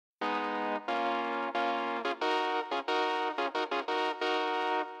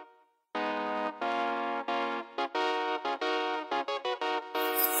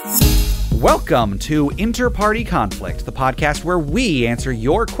Welcome to InterPartyConflict, the podcast where we answer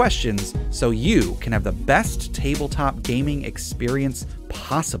your questions so you can have the best tabletop gaming experience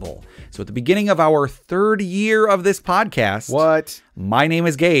possible. So at the beginning of our third year of this podcast, my name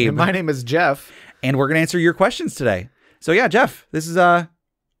is Gabe. And my name is Jeff. And we're going to answer your questions today. So yeah, Jeff, this is the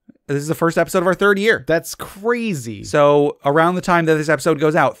first episode of our third year. That's crazy. So around the time that this episode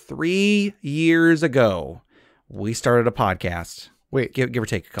goes out, 3 years ago, we started a podcast. Wait, give or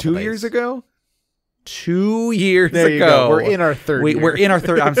take a couple days. 2 years ago? 2 years there ago. You go. We're in our third year. We're in our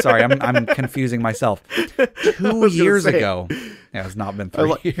third. I'm sorry. I'm confusing myself. 2 years ago. Yeah, it's not been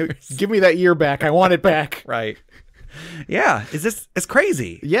 3 years. Give me that year back. I want it back. Right. Yeah. It's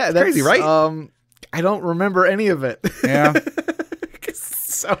crazy. Yeah, it's crazy, right? I don't remember any of it. Yeah.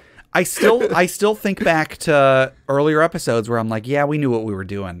 So I still think back to earlier episodes where I'm like, yeah, we knew what we were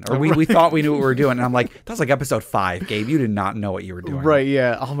doing, or we thought we knew what we were doing, and I'm like, that was like episode 5, Gabe. You did not know what you were doing. Right?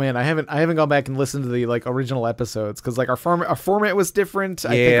 Yeah. Oh man, I haven't gone back and listened to the original episodes because our format was different. I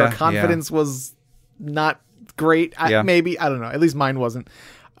think our confidence was not great. Maybe I don't know. At least mine wasn't.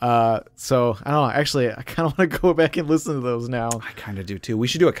 So I don't know. Actually, I kind of want to go back and listen to those now. I kind of do too. We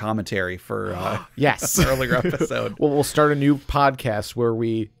should do a commentary for yes, an earlier episode. Well, we'll start a new podcast where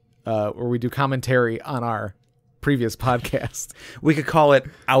we do commentary on our previous podcast. We could call it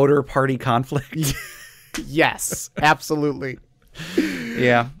Outer Party Conflict. Yes, absolutely.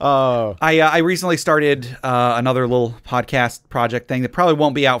 Yeah. Oh. I recently started another little podcast project thing that probably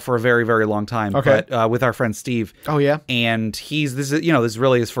won't be out for a very, very long time. Okay. But with our friend Steve. Oh yeah. And this is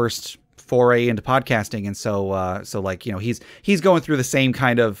really his first foray into podcasting, and so he's going through the same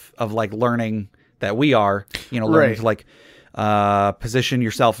kind of like learning that we are, learning to like position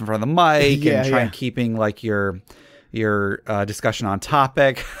yourself in front of the mic and try and keeping like your discussion on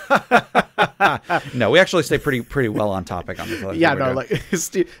topic. No, we actually stay pretty well on topic on this. Yeah, no, like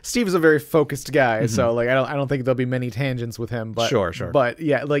Steve is a very focused guy, so like I don't think there'll be many tangents with him. But sure. But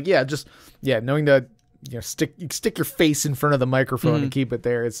knowing to stick your face in front of the microphone and keep it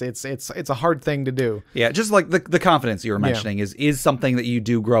there. It's a hard thing to do. Yeah, just like the confidence you were mentioning is something that you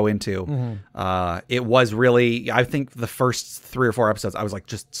do grow into. Mm-hmm. It was really, I think the first 3 or 4 episodes I was like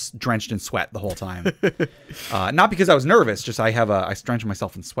just drenched in sweat the whole time. Not because I was nervous, just I drench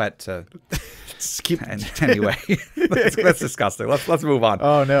myself in sweat to keep. Anyway, that's disgusting. Let's move on.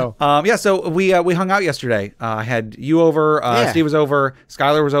 Oh no. So we hung out yesterday. I had you over. Steve was over.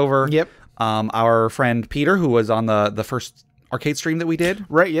 Skylar was over. Yep. Our friend Peter, who was on the first arcade stream that we did.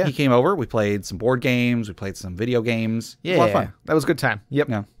 Right, yeah. He came over. We played some board games. We played some video games. Yeah. It was a lot of fun. That was a good time. Yep.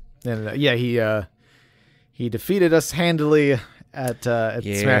 Yeah. And he defeated us handily at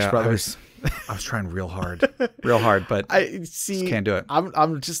Smash Brothers. I was trying real hard, but I just can't do it.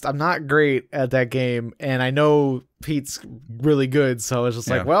 I'm not great at that game, and I know Pete's really good, so I was just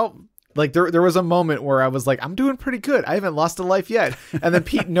like, well, like there was a moment where I was like, I'm doing pretty good. I haven't lost a life yet. And then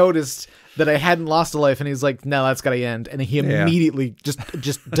Pete noticed that I hadn't lost a life, and he's like, no, that's gotta end. And he immediately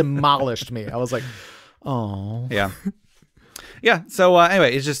just demolished me. I was like, oh. Yeah. Yeah. So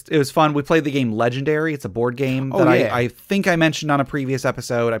anyway, it was fun. We played the game Legendary. It's a board game that I think I mentioned on a previous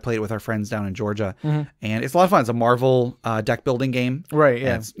episode. I played it with our friends down in Georgia, and it's a lot of fun. It's a Marvel deck building game, right?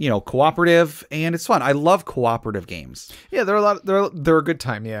 Yeah, and it's cooperative, and it's fun. I love cooperative games. Yeah, they're a good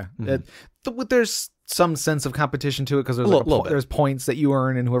time. Yeah, there's some sense of competition to it because there's points that you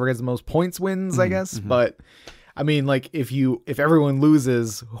earn, and whoever gets the most points wins, I guess. But I mean, like if everyone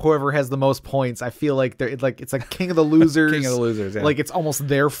loses, whoever has the most points, I feel like it's like king of the losers. King of the losers. Yeah. Like it's almost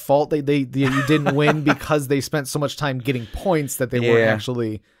their fault you didn't win because they spent so much time getting points that they weren't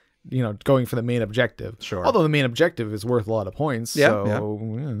actually going for the main objective. Sure. Although the main objective is worth a lot of points.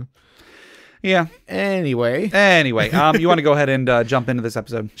 Yeah. Anyway, you want to go ahead and jump into this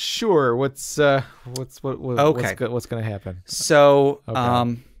episode? Sure. What's going to happen? So,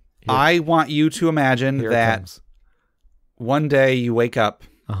 I want you to imagine that one day you wake up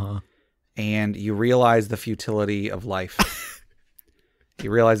and you realize the futility of life.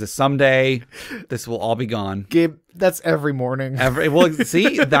 You realize that someday this will all be gone. Gabe, that's every morning.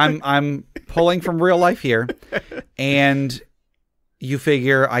 See, I'm pulling from real life here, and you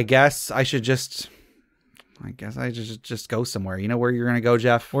figure, I guess I just go somewhere. You know where you're gonna go,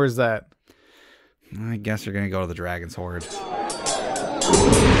 Jeff? Where's that? I guess you're gonna go to the Dragon's Horde.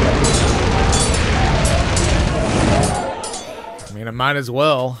 I mean, I might as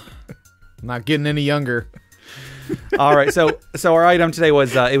well. I'm not getting any younger. All right, so our item today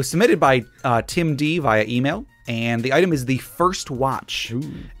was it was submitted by Tim D via email, and the item is the First Watch. Ooh.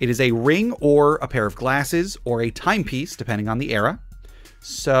 It is a ring or a pair of glasses or a timepiece, depending on the era.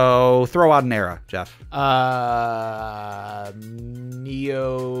 So throw out an era, Jeff.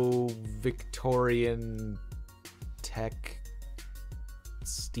 Neo-Victorian tech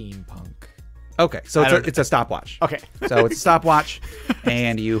steampunk. Okay, so it's a stopwatch. Okay. So it's a stopwatch,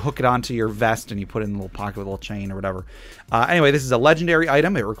 and you hook it onto your vest, and you put it in a little pocket with a little chain or whatever. Anyway, this is a legendary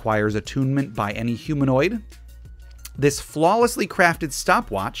item. It requires attunement by any humanoid. This flawlessly crafted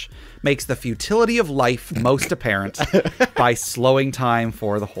stopwatch makes the futility of life most apparent by slowing time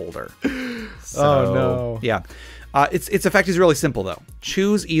for the holder. So, oh, no. Yeah. Its effect is really simple, though.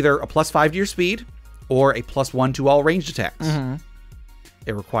 Choose either a +5 to your speed or a +1 to all ranged attacks. Mm-hmm.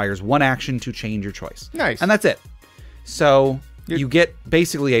 It requires one action to change your choice. Nice. And that's it. So you get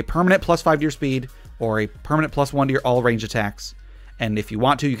basically a permanent +5 to your speed or a permanent +1 to your all range attacks. And if you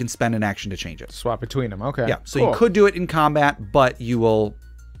want to, you can spend an action to change it. Swap between them. Okay. Yeah. So cool. you could do it in combat, but you will,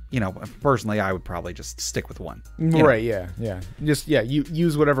 personally, I would probably just stick with one. Right. Yeah. Yeah. Just, you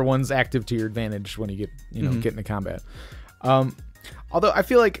use whatever one's active to your advantage when you get, get into combat. Although I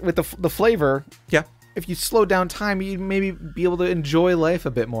feel like with the flavor. Yeah. If you slow down time, you'd maybe be able to enjoy life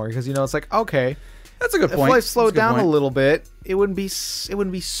a bit more because it's like, okay, that's a good point. If life slowed down a little bit, it wouldn't be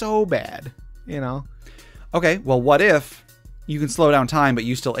so bad, Okay, well, what if you can slow down time, but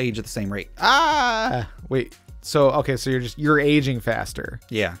you still age at the same rate? Wait. So you're aging faster.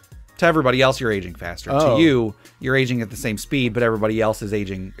 Yeah. To everybody else, you're aging faster. Oh. To you, you're aging at the same speed, but everybody else is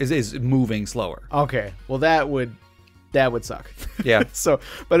is moving slower. Okay. Well, that would suck. Yeah.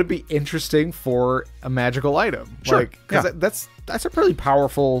 But it'd be interesting for a magical item. Sure. Because that's a pretty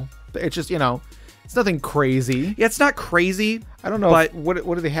powerful. It's just it's nothing crazy. Yeah, it's not crazy. I don't know. But what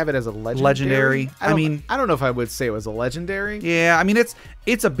do they have it as a legendary? Legendary. I don't know if I would say it was a legendary. Yeah, I mean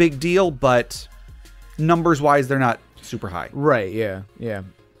it's a big deal, but numbers wise, they're not super high. Right. Yeah. Yeah.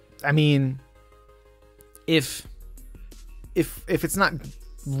 I mean, if it's not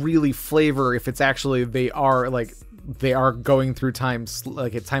really flavor, if it's actually they are going through time,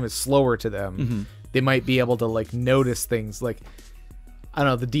 like time is slower to them. Mm-hmm. They might be able to notice things I don't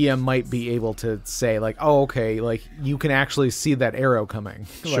know. The DM might be able to say oh, okay, you can actually see that arrow coming.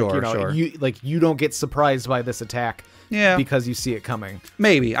 Sure. You don't get surprised by this attack. Yeah. Because you see it coming.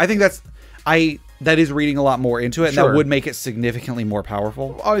 Maybe. I think that is reading a lot more into it, and that would make it significantly more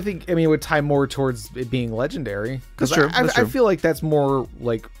powerful. Oh, it would tie more towards it being legendary. That's true. I feel like that's more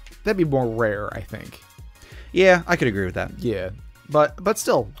that'd be more rare, I think. Yeah, I could agree with that. Yeah, but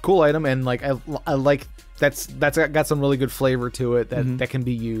still, cool item, and I like that's got some really good flavor to it that can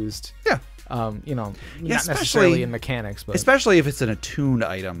be used. Yeah. Not necessarily in mechanics, but especially if it's an attuned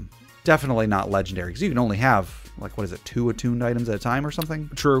item, definitely not legendary because you can only have 2 attuned items at a time or something.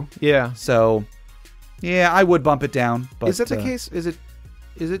 True. Yeah. So, yeah, I would bump it down. But is that the case? Is it?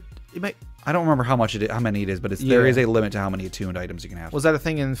 It might. I don't remember how many it is, but there is a limit to how many attuned items you can have. Was that a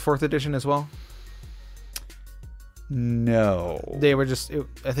thing in 4th edition as well? No, they were just.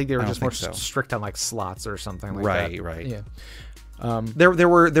 I think they were just more strict on slots or something like that. Right. Yeah. There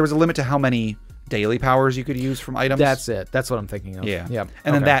was a limit to how many daily powers you could use from items. That's it. That's what I'm thinking of. Yeah. Yeah.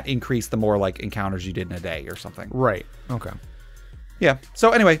 And then that increased the more encounters you did in a day or something. Right. Okay. Yeah.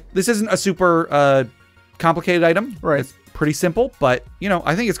 So anyway, this isn't a super complicated item. Right. It's pretty simple, but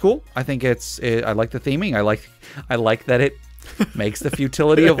I think it's cool. I think I like the theming. I like that it makes the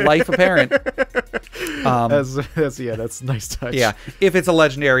futility of life apparent. That's a nice touch. Yeah. If it's a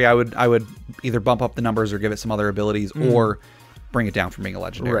legendary, I would either bump up the numbers or give it some other abilities or bring it down from being a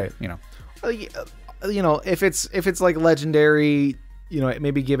legendary. Right. If it's legendary,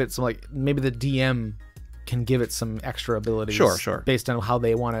 maybe give it some maybe the DM can give it some extra abilities. Sure. Based on how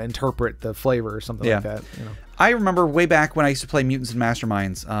they want to interpret the flavor or something like that. I remember way back when I used to play Mutants and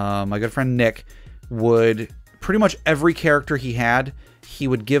Masterminds, my good friend Nick would pretty much every character he had, he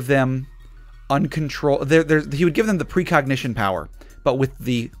would give them uncontrolled. He would give them the precognition power, but with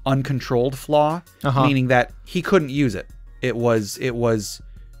the uncontrolled flaw, meaning that he couldn't use it. It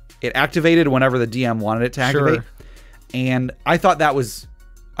activated whenever the DM wanted it to activate. Sure. And I thought that was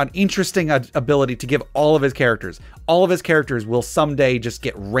an interesting ability to give all of his characters. All of his characters will someday just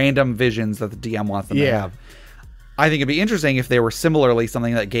get random visions that the DM wants them to have. I think it'd be interesting if they were similarly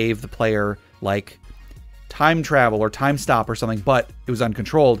something that gave the player time travel or time stop or something, but it was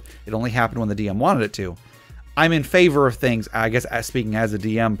uncontrolled. It only happened when the DM wanted it to. I'm in favor of things, I guess, speaking as a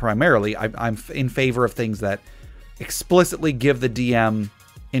DM primarily, I'm in favor of things that explicitly give the DM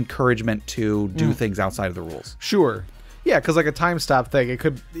encouragement to do things outside of the rules. Sure. Yeah, because a time stop thing, it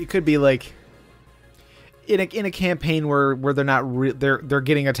could be in a campaign where they're not they're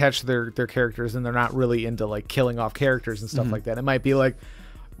getting attached to their characters and they're not really into killing off characters and stuff like that. It might be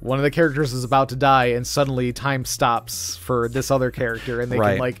one of the characters is about to die and suddenly time stops for this other character and they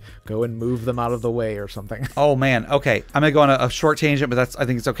can like go and move them out of the way or something. Oh man. Okay. I'm going to go on a short tangent, but I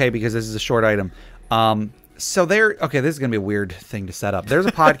think it's okay because this is a short item. So this is going to be a weird thing to set up. There's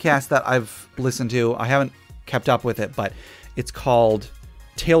a podcast that I've listened to. I haven't kept up with it, but it's called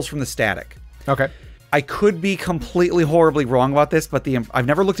Tales from the Static. Okay. I could be completely horribly wrong about this, but I've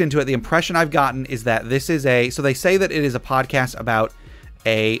never looked into it. The impression I've gotten is that this is so they say that it is a podcast about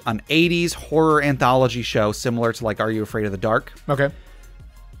an 80s horror anthology show similar to like Are You Afraid of the Dark? Okay.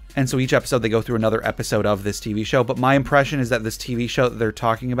 And so each episode they go through another episode of this TV show, but my impression is that this TV show that they're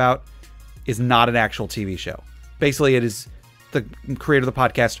talking about is not an actual TV show. Basically, it is the creator of the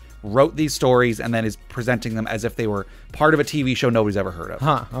podcast wrote these stories and then is presenting them as if they were part of a TV show nobody's ever heard of.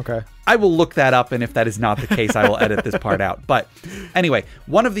 Huh, okay. I will look that up, and if that is not the case, I will edit this part out. But anyway,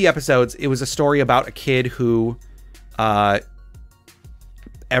 one of the episodes, it was a story about a kid who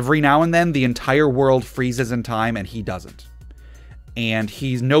every now and then the entire world freezes in time and he doesn't. And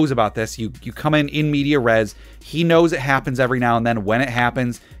he knows about this. You come in media res. He knows it happens every now and then. When it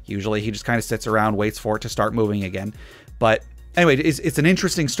happens, usually he just kind of sits around, waits for it to start moving again. But anyway, it's an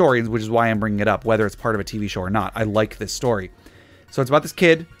interesting story, which is why I'm bringing it up, whether it's part of a TV show or not. I like this story. So it's about this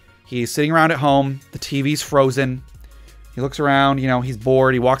kid. He's sitting around at home. The TV's frozen. He looks around, he's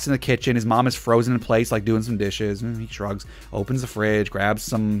bored. He walks in the kitchen. His mom is frozen in place, like doing some dishes. And he shrugs, opens the fridge, grabs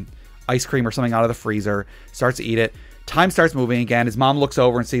some ice cream or something out of the freezer, starts to eat it. Time starts moving again. His mom looks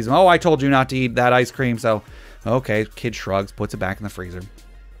over and sees him. Oh, I told you not to eat that ice cream. So, okay, kid shrugs, puts it back in the freezer.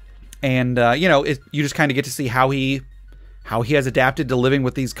 And, you just kind of get to see how he has adapted to living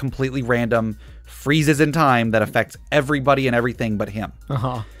with these completely random freezes in time that affects everybody and everything but him.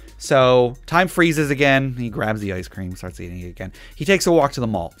 Uh-huh. So time freezes again. He grabs the ice cream, starts eating it again. He takes a walk to the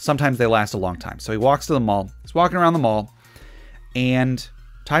mall. Sometimes they last a long time. So he walks to the mall. He's walking around the mall, and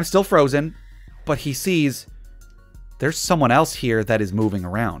time's still frozen, but he sees there's someone else here that is moving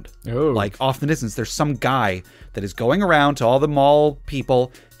around. Oh. Like off in the distance, there's some guy that is going around to all the mall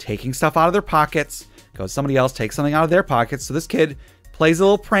people, taking stuff out of their pockets. Goes somebody else, takes something out of their pockets. So this kid plays a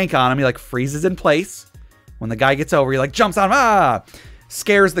little prank on him. He like freezes in place. When the guy gets over, he like jumps on him.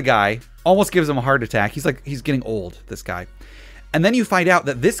 Scares the guy, almost gives him a heart attack. He's getting old, this guy. And then you find out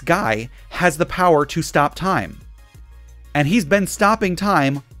that this guy has the power to stop time. And he's been stopping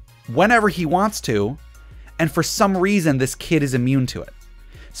time whenever he wants to. And for some reason, this kid is immune to it.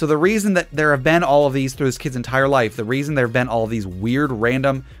 So the reason that there have been all of these through this kid's entire life, the reason there have been all of these weird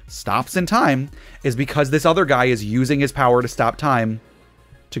random stops in time is because this other guy is using his power to stop time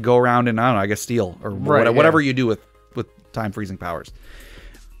to go around and, I don't know, I guess steal or whatever you do with time freezing powers.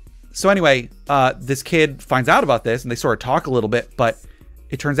 So anyway, this kid finds out about this and they sort of talk a little bit, but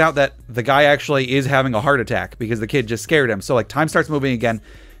it turns out that the guy actually is having a heart attack because the kid just scared him. So like time starts moving again.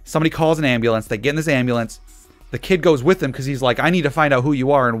 Somebody calls an ambulance. They get in this ambulance. The kid goes with them because he's like, I need to find out who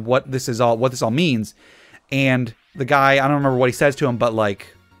you are and what this all means. And the guy, I don't remember what he says to him, but like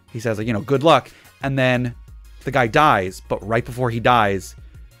he says like, good luck. And then the guy dies, but right before he dies,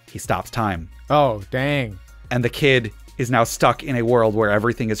 he stops time. Oh, dang. And the kid is now stuck in a world where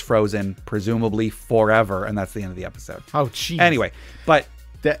everything is frozen, presumably forever, and that's the end of the episode. Oh, jeez. Anyway, but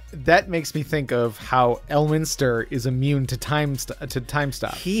that makes me think of how Elminster is immune to time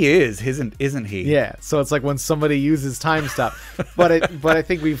stop. He is, isn't he? Yeah. So it's like when somebody uses time stop, but I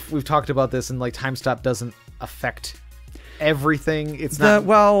think we've talked about this, and like time stop doesn't affect everything. It's not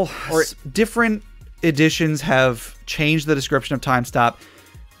different editions have changed the description of time stop.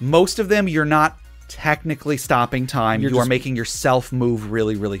 Most of them, you're not technically stopping time. You are making yourself move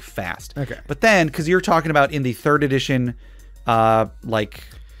really, really fast. Okay. But then, because you're talking about in the third edition, like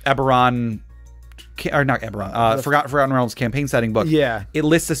Eberron, or not Eberron, Forgotten Realms campaign setting book. Yeah. It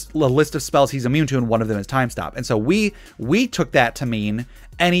lists a list of spells he's immune to, and one of them is time stop. And so we took that to mean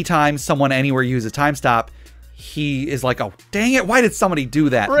anytime someone anywhere uses time stop, he is like, oh, dang it, why did somebody do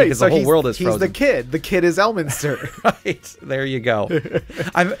that? Right, because the whole world is frozen. He's the kid. The kid is Elminster. Right, there you go.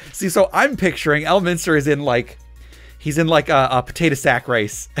 I'm picturing Elminster is in like, he's in like a potato sack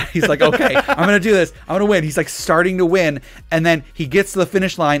race. He's like, okay, I'm going to do this. I'm going to win. He's like starting to win. And then he gets to the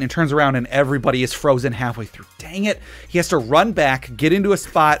finish line and turns around and everybody is frozen halfway through. Dang it. He has to run back, get into a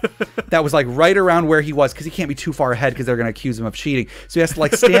spot that was like right around where he was because he can't be too far ahead because they're going to accuse him of cheating. So he has to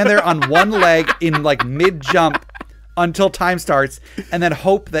like stand there on one leg in like mid jump until time starts and then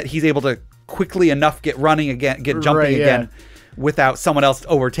hope that he's able to quickly enough get running again, get jumping again. Without someone else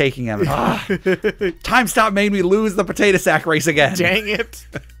overtaking him. Time stop made me lose the potato sack race again. Dang it.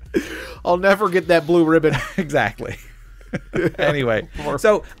 I'll never get that blue ribbon. Exactly. Anyway,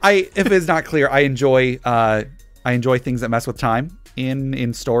 so if it's not clear, I enjoy things that mess with time.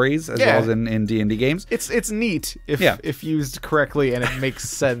 in stories as well as in D&D games. It's neat if used correctly and it makes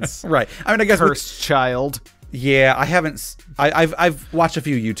sense. Right. I mean, I guess Cursed child. Yeah, I haven't. I've watched a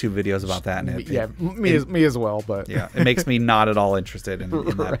few YouTube videos about that. And me as well. But yeah, it makes me not at all interested in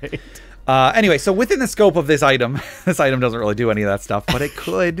that. Anyway, so within the scope of this item doesn't really do any of that stuff, but it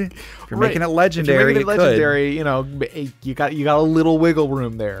could. If you're making it legendary, you know, you got a little wiggle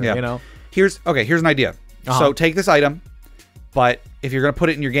room there. Yeah. You know. Here's an idea. So take this item, but if you're going to put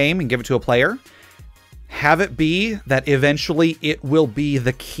it in your game and give it to a player, have it be that eventually it will be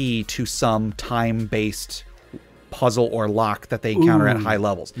the key to some time-based puzzle or lock that they encounter at high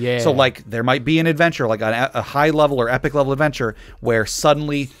levels. Yeah. So like there might be an adventure, like a high level or epic level adventure where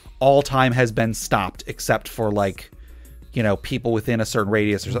suddenly all time has been stopped except for like, you know, people within a certain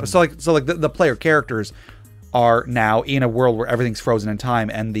radius or something. So like the player characters are now in a world where everything's frozen in time,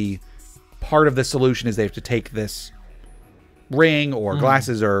 and the part of the solution is they have to take this ring or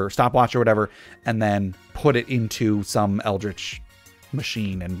glasses or stopwatch or whatever and then put it into some eldritch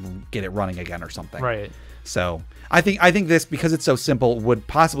machine and get it running again or something. Right. So I think this, because it's so simple, would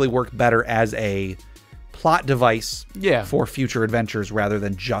possibly work better as a plot device for future adventures rather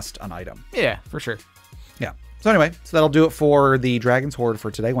than just an item. Yeah, for sure. Yeah. So anyway, that'll do it for the Dragon's Hoard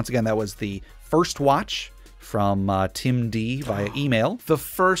for today. Once again, that was the first watch from Tim D via email. The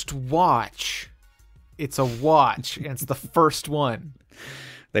first watch. It's a watch. And it's the first one.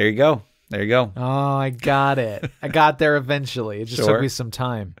 There you go. There you go. Oh, I got it. I got there eventually. It just took me some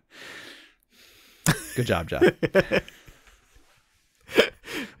time. Good job, Jeff.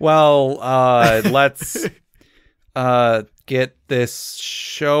 Well, let's get this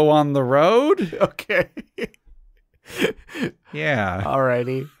show on the road. Okay. Yeah.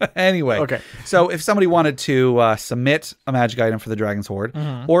 Alrighty. Anyway. Okay. So if somebody wanted to submit a magic item for the Dragon's Hoard,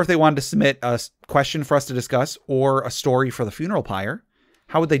 or if they wanted to submit a question for us to discuss, or a story for the funeral pyre,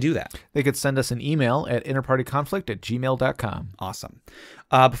 how would they do that? They could send us an email at InterPartyConflict@gmail.com. Awesome.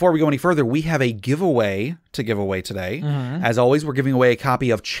 Before we go any further, we have a giveaway to give away today. As always, we're giving away a copy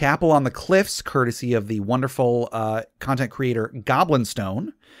of Chapel on the Cliffs, courtesy of the wonderful content creator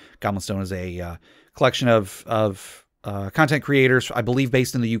Goblinstone. Goblinstone is a collection of content creators, I believe,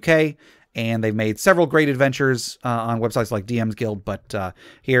 based in the UK, and they've made several great adventures on websites like DM's Guild. But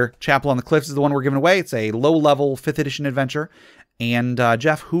here, Chapel on the Cliffs is the one we're giving away. It's a low-level 5th edition adventure. And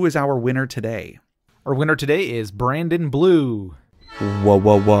Jeff, who is our winner today? Our winner today is Brandon Blue. Whoa,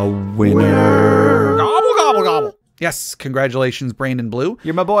 winner. Gobble, gobble, gobble. Yes, congratulations, Brandon Blue.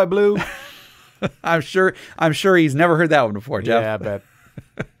 You're my boy, Blue. I'm sure he's never heard that one before, Jeff. Yeah, I bet.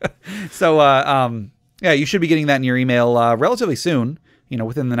 So, yeah, you should be getting that in your email relatively soon, you know,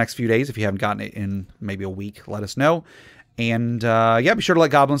 within the next few days. If you haven't gotten it in maybe a week, let us know. And, yeah, be sure to let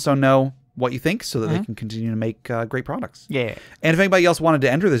Goblinstone know what you think so that they can continue to make great products. Yeah. And if anybody else wanted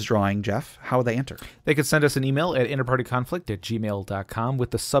to enter this drawing, Jeff, how would they enter? They could send us an email at interpartyconflict@gmail.com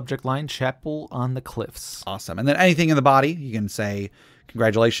with the subject line Chapel on the Cliffs. Awesome. And then anything in the body, you can say,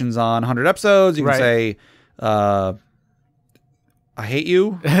 congratulations on 100 episodes. You can say, I hate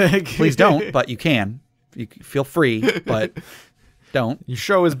you. Please don't, but you can. You feel free, but don't. Your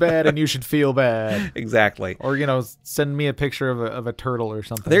show is bad and you should feel bad. Exactly. Or, you know, send me a picture of a turtle or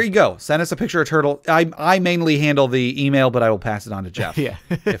something. There you go. Send us a picture of a turtle. I mainly handle the email, but I will pass it on to Jeff. Yeah.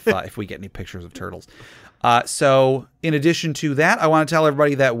 if we get any pictures of turtles. So in addition to that, I want to tell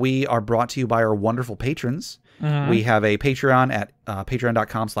everybody that we are brought to you by our wonderful patrons. We have a Patreon at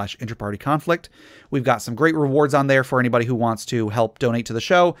patreon.com/InterPartyConflict. We've got some great rewards on there for anybody who wants to help donate to the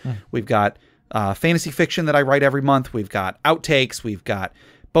show. We've got fantasy fiction that I write every month. We've got outtakes. We've got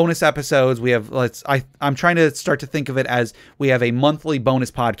bonus episodes. We have I'm trying to start to think of it as we have a monthly bonus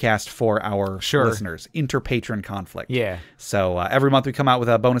podcast for our listeners, Interpatron Conflict. Yeah. So every month we come out with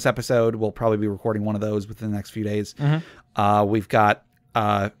a bonus episode. We'll probably be recording one of those within the next few days. We've got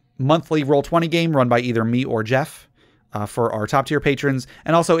monthly Roll20 game run by either me or Jeff for our top tier patrons.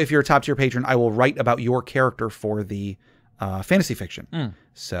 And also, if you're a top tier patron, I will write about your character for the fantasy fiction.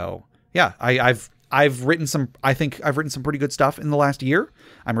 So yeah, I've written some, I think I've written some pretty good stuff in the last year.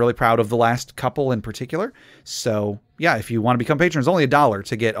 I'm really proud of the last couple in particular. So yeah, if you want to become patron, it's only $1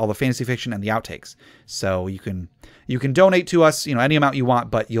 to get all the fantasy fiction and the outtakes. So you can donate to us, you know, any amount you want,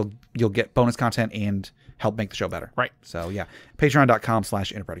 but you'll get bonus content and help make the show better. Right. So yeah,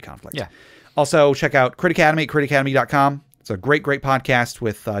 patreon.com/InterPartyConflict. Yeah. Also check out Crit Academy at critacademy.com. It's a great podcast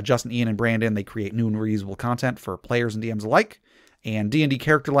with Justin, Ian, and Brandon. They create new and reusable content for players and DMs alike. And D&D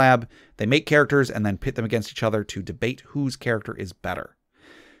Character Lab, they make characters and then pit them against each other to debate whose character is better.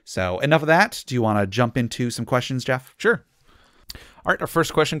 So enough of that. Do you want to jump into some questions, Jeff? Sure. All right, our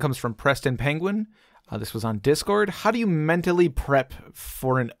first question comes from Preston Penguin. This was on Discord. How do you mentally prep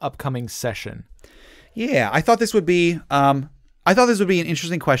for an upcoming session? Yeah, I thought this would be an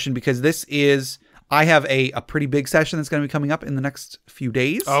interesting question because I have a pretty big session that's going to be coming up in the next few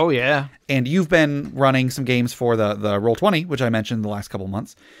days. Oh, yeah. And you've been running some games for the Roll20, which I mentioned the last couple of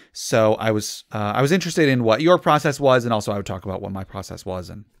months. So I was interested in what your process was, and also I would talk about what my process was,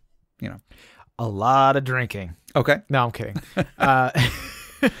 and a lot of drinking. Okay. No, I'm kidding.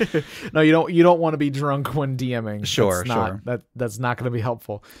 No, you don't want to be drunk when DMing. Sure. That's not going to be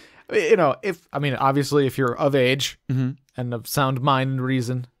helpful. Obviously, if you're of age and of sound mind and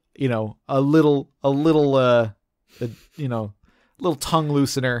reason, a little tongue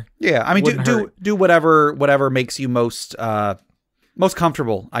loosener. Yeah, I mean, do whatever makes you most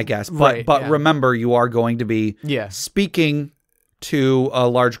comfortable, I guess. But remember, you are going to be speaking to a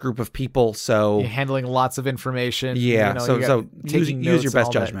large group of people, so you're handling lots of information. Yeah, so use your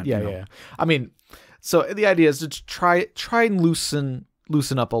best judgment. Yeah. I mean, so the idea is to try and loosen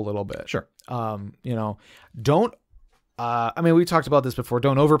up a little bit. Sure. Don't. We talked about this before.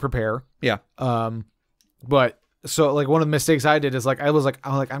 Don't over prepare. Yeah. But so like one of the mistakes I did is like I'm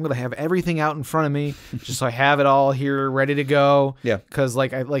gonna have everything out in front of me just so I have it all here ready to go. Yeah. Because I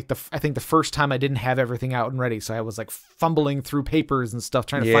think the first time I didn't have everything out and ready, so I was like fumbling through papers and stuff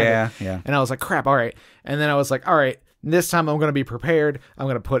trying to find it. Yeah. And I was like, crap. All right. And then I was like, all right. This time I'm going to be prepared. I'm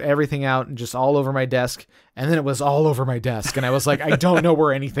going to put everything out and just all over my desk. And then it was all over my desk, and I was like, I don't know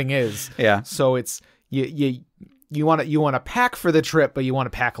where anything is. Yeah. So it's you want to pack for the trip, but you want to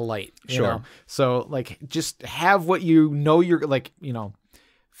pack light. You know? So like just have what you're like,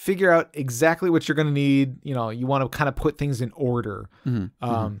 figure out exactly what you're going to need. You want to kind of put things in order.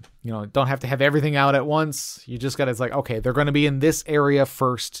 Don't have to have everything out at once. You just got to, it's like, okay, they're going to be in this area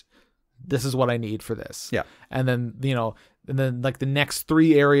first. This is what I need for this. Yeah. And then, like the next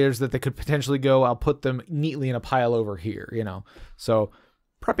 3 areas that they could potentially go, I'll put them neatly in a pile over here, So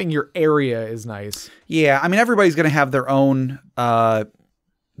prepping your area is nice. Yeah. I mean, everybody's going to have their own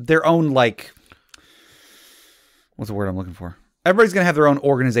like, what's the word I'm looking for? Everybody's going to have their own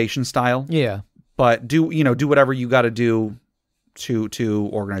organization style. Yeah. But do whatever you got to do to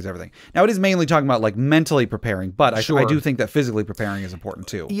organize everything. Now, it is mainly talking about like mentally preparing, but I do think that physically preparing is important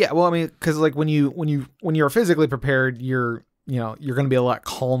too. Yeah, well, I mean, because like when you're physically prepared, you're going to be a lot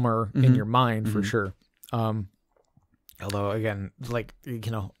calmer in your mind for sure. Although again, like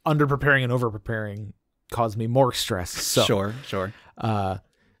under preparing and over preparing caused me more stress. So sure.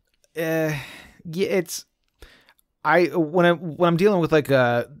 It's when I'm dealing with like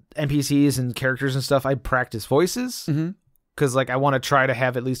NPCs and characters and stuff, I practice voices. Because like I want to try to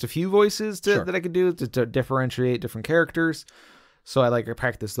have at least a few voices that I could do to differentiate different characters. So I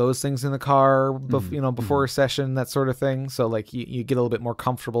practice those things in the car, before a session, that sort of thing. So like you get a little bit more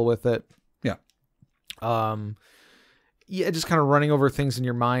comfortable with it. Yeah. Just kind of running over things in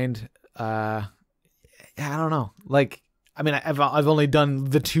your mind. I don't know. Like, I mean, I've only done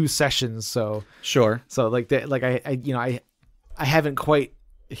the 2 sessions, so sure. So like I haven't quite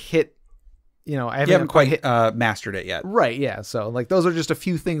hit. I haven't quite mastered it yet. Right, yeah. So like those are just a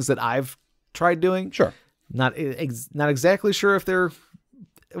few things that I've tried doing. Sure. Not exactly sure if they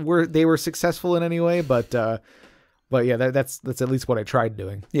were successful in any way, but yeah, that's at least what I tried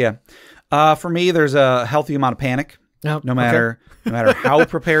doing. Yeah. For me, there's a healthy amount of panic. No matter how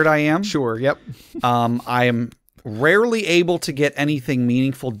prepared I am. Sure. Yep. I am rarely able to get anything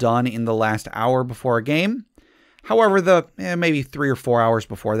meaningful done in the last hour before a game. However, maybe 3 or 4 hours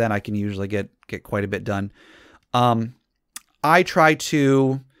before then, I can usually get quite a bit done. I try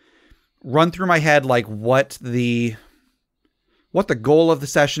to run through my head like what the goal of the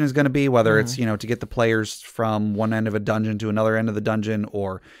session is going to be, whether it's to get the players from one end of a dungeon to another end of the dungeon,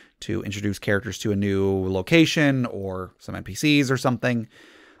 or to introduce characters to a new location or some NPCs or something.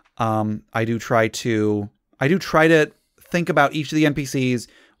 I do try to think about each of the NPCs,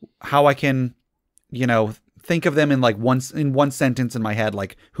 how I can think of them in one sentence in my head,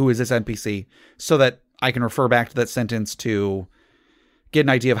 like who is this NPC, so that I can refer back to that sentence to get an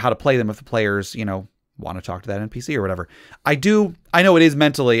idea of how to play them if the players, want to talk to that NPC or whatever. I know it is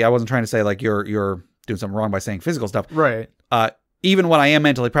mentally. I wasn't trying to say like you're doing something wrong by saying physical stuff. Right. Even when I am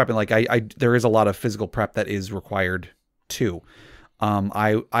mentally prepping, like there is a lot of physical prep that is required too.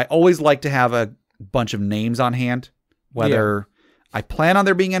 I always like to have a bunch of names on hand, whether I plan on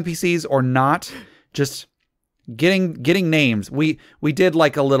there being NPCs or not. Just getting names. We did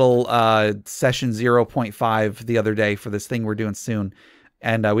like a little session 0.5 the other day for this thing we're doing soon,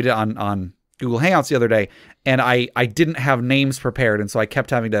 and we did it on Google Hangouts the other day, and I didn't have names prepared, and so I kept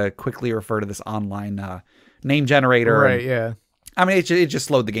having to quickly refer to this online name generator. Right. Yeah. I mean, it just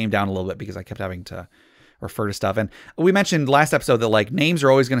slowed the game down a little bit because I kept having to refer to stuff. And we mentioned last episode that like names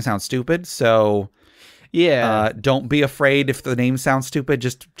are always going to sound stupid. So yeah, don't be afraid if the name sounds stupid.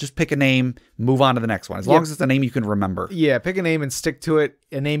 Just pick a name, move on to the next one. As long as it's a name you can remember. Yeah, pick a name and stick to it.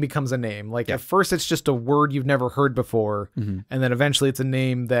 A name becomes a name. Like at first it's just a word you've never heard before. And then eventually it's a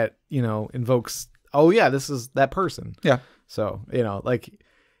name that, you know, invokes, oh yeah, this is that person. Yeah. So, you know, like,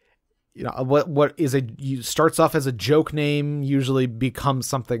 you know, what is starts off as a joke name, usually becomes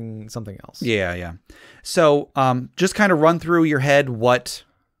something else. Yeah, yeah. So just kind of run through your head what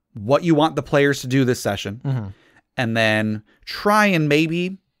you want the players to do this session, and then try and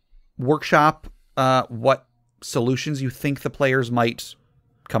maybe workshop what solutions you think the players might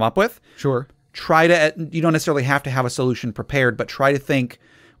come up with. Sure. Try to, you don't necessarily have to have a solution prepared, but try to think,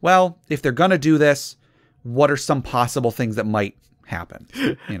 well, if they're going to do this, what are some possible things that might happen?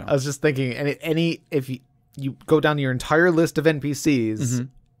 You know, I was just thinking, if you go down your entire list of NPCs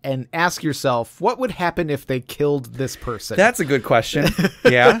and ask yourself, what would happen if they killed this person? That's a good question.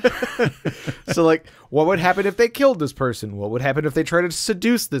 Yeah. So like, what would happen if they killed this person? What would happen if they tried to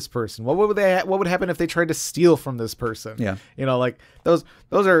seduce this person? What would happen if they tried to steal from this person? Yeah. You know, like those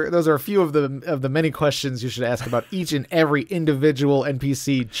are a few of the many questions you should ask about each and every individual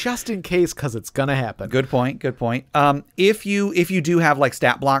NPC, just in case, because it's gonna happen. Good point. Good point. If you do have like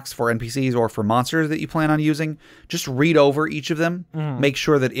stat blocks for NPCs or for monsters that you plan on using, just read over each of them. Make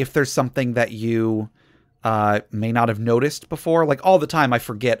sure that if there's something that you may not have noticed before, like all the time I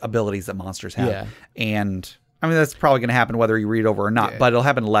forget abilities that monsters have. Yeah. And I mean, that's probably going to happen whether you read over or not, but it'll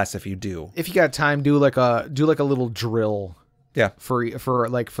happen less if you do. If you got time, do like a little drill. Yeah. For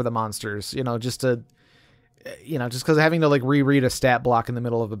the monsters, you know, just because having to like reread a stat block in the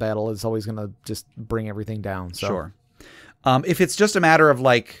middle of a battle is always going to just bring everything down. So. Sure. If it's just a matter of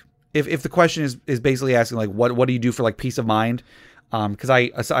like, if the question is basically asking like, what do you do for like peace of mind? Because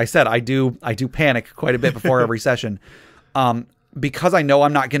I said I do panic quite a bit before every session. Because I know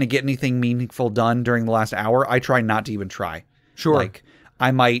I'm not going to get anything meaningful done during the last hour, I try not to even try. Sure. Like,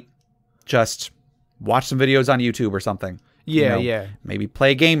 I might just watch some videos on YouTube or something. Yeah, you know, maybe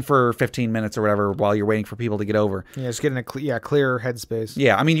play a game for 15 minutes or whatever while you're waiting for people to get over. Yeah, just get in a clear headspace.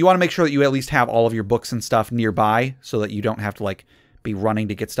 Yeah, I mean, you want to make sure that you at least have all of your books and stuff nearby so that you don't have to, like, be running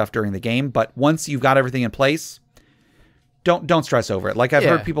to get stuff during the game. But once you've got everything in place, don't stress over it. Like, I've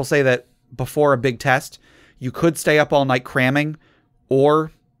heard people say that before a big test, you could stay up all night cramming,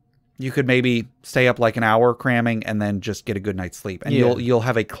 or you could maybe stay up like an hour cramming and then just get a good night's sleep. And you'll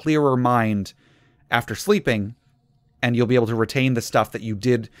have a clearer mind after sleeping, and you'll be able to retain the stuff that you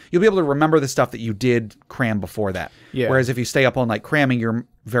did. You'll be able to remember the stuff that you did cram before that. Yeah. Whereas if you stay up all night cramming, you're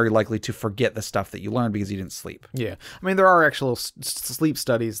very likely to forget the stuff that you learned because you didn't sleep. Yeah. I mean, there are actual sleep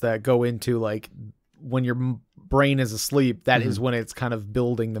studies that go into like when your brain is asleep, that is when it's kind of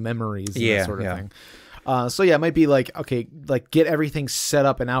building the memories and that sort of thing. So yeah, it might be like, okay, like get everything set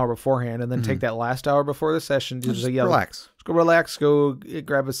up an hour beforehand and then take that last hour before the session. Just relax. Let's go relax, go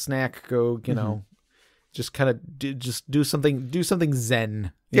grab a snack, go, you know, just kind of do something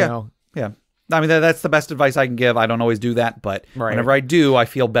zen, you know? Yeah. I mean, that's the best advice I can give. I don't always do that, but whenever I do, I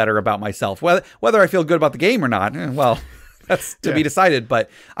feel better about myself. Whether I feel good about the game or not, well, that's to be decided, but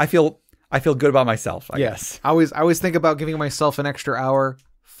I feel good about myself, I guess. I always think about giving myself an extra hour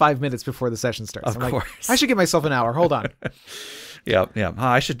 5 minutes before the session starts. Of course. Like, I should give myself an hour. Hold on. Yeah.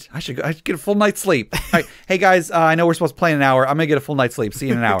 I should get a full night's sleep. All right. Hey guys, I know we're supposed to play in an hour. I'm gonna get a full night's sleep. See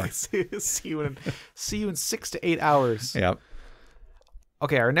you in an hour. see you in 6 to 8 hours. Yeah.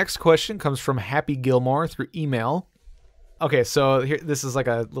 Okay. Our next question comes from Happy Gilmore through email. Okay, so this is like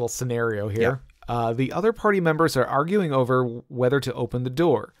a little scenario here. Yeah. The other party members are arguing over whether to open the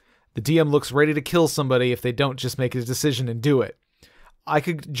door. The DM looks ready to kill somebody if they don't just make a decision and do it. I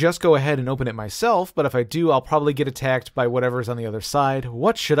could just go ahead and open it myself, but if I do, I'll probably get attacked by whatever's on the other side.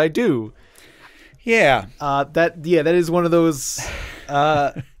 What should I do? Yeah. That is one of those,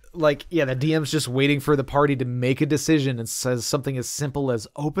 the DM's just waiting for the party to make a decision and says something as simple as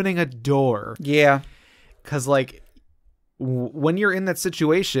opening a door. Yeah. Because, like, when you're in that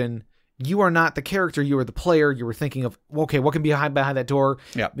situation, you are not the character. You are the player. You were thinking of, okay, what can be behind that door?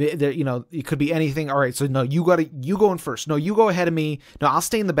 Yeah. You know, it could be anything. All right. So no, you go in first. No, you go ahead of me. No, I'll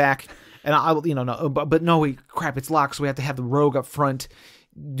stay in the back and I'll, but no, crap, it's locked. So we have to have the rogue up front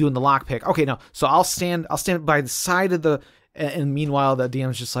doing the lockpick. Okay. No. So I'll stand by the side of and meanwhile, the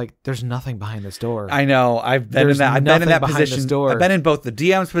DM's just like, there's nothing behind this door. I know. I've been in that position. I've been in both the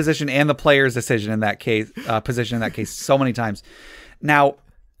DM's position and the player's decision in that case, so many times. Now,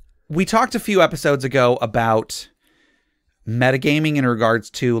 we talked a few episodes ago about metagaming in regards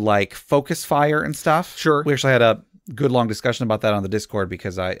to like focus fire and stuff. Sure. We actually had good long discussion about that on the Discord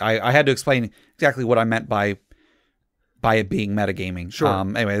because I had to explain exactly what I meant by it being metagaming. Sure.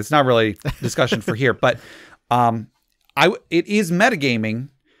 Anyway, it's not really discussion for here, but it is metagaming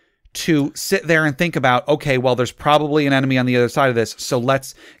to sit there and think about, okay, well, there's probably an enemy on the other side of this, so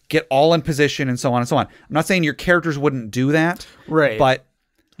let's get all in position and so on and so on. I'm not saying your characters wouldn't do that, right? But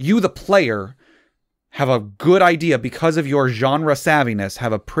you, the player, have a good idea because of your genre savviness,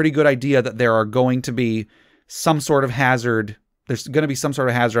 have a pretty good idea that there are going to be some sort of hazard. There's going to be some sort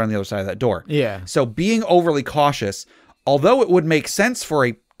of hazard on the other side of that door. Yeah. So being overly cautious, although it would make sense for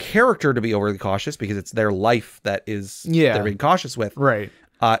a character to be overly cautious because it's their life that is they're being cautious with. Right.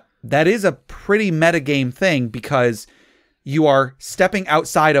 That is a pretty metagame thing because you are stepping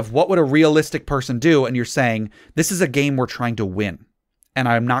outside of what would a realistic person do, and you're saying, this is a game we're trying to win, and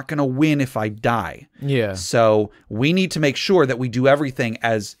I'm not going to win if I die. Yeah. So we need to make sure that we do everything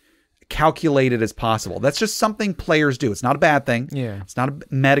as calculated as possible. That's just something players do. It's not a bad thing. Yeah. It's not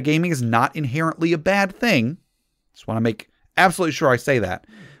metagaming is not inherently a bad thing. Just want to make absolutely sure I say that.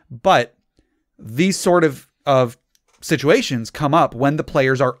 But these sort of situations come up when the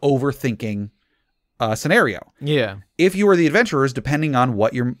players are overthinking a scenario. Yeah. If you are the adventurers, depending on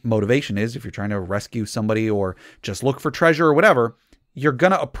what your motivation is, if you're trying to rescue somebody or just look for treasure or whatever, you're going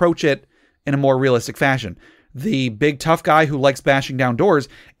to approach it in a more realistic fashion. The big tough guy who likes bashing down doors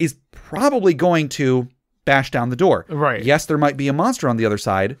is probably going to bash down the door. Right. Yes, there might be a monster on the other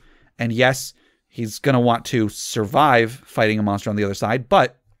side, and yes, he's going to want to survive fighting a monster on the other side,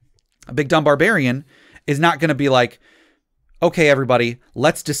 but a big dumb barbarian is not going to be like, okay, everybody,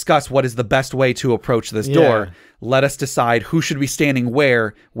 let's discuss what is the best way to approach this door. Let us decide who should be standing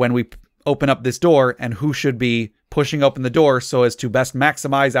where when we open up this door and who should be pushing open the door so as to best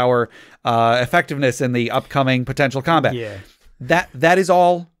maximize our effectiveness in the upcoming potential combat. Yeah. That is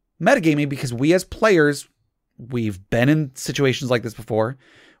all metagaming because we as players, we've been in situations like this before.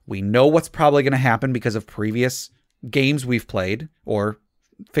 We know what's probably going to happen because of previous games we've played or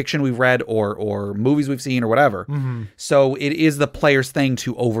fiction we've read or movies we've seen or whatever. Mm-hmm. So it is the player's thing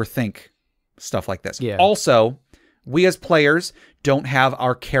to overthink stuff like this. Yeah. Also, we as players don't have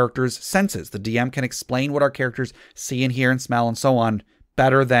our characters' senses. The DM can explain what our characters see and hear and smell and so on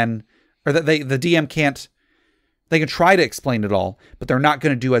better than, or that the DM can't, they can try to explain it all, but they're not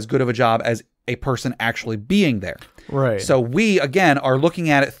going to do as good of a job as a person actually being there. Right. So we, again, are looking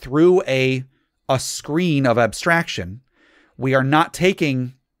at it through a screen of abstraction. We are not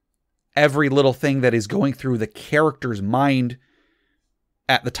taking every little thing that is going through the character's mind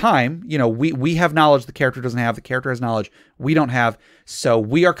at the time. You know, we have knowledge the character doesn't have. The character has knowledge we don't have. So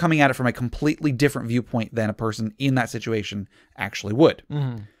we are coming at it from a completely different viewpoint than a person in that situation actually would.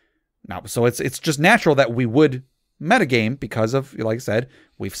 Mm-hmm. Now, so it's just natural that we would metagame because of, like I said,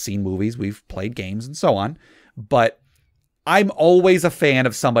 we've seen movies, we've played games and so on. But I'm always a fan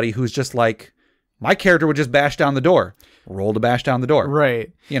of somebody who's just like, my character would just bash down the door. Roll to bash down the door.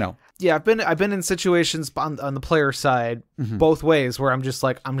 Right. You know. Yeah, I've been in situations on the player side both ways where I'm just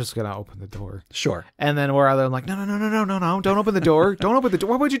like, I'm just gonna open the door. Sure. And then where I'm like, no, don't open the door. Don't open the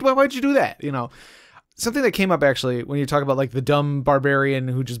door. Why would you do that? You know. Something that came up actually when you talk about like the dumb barbarian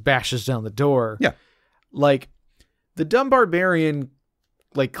who just bashes down the door. Yeah. Like the dumb barbarian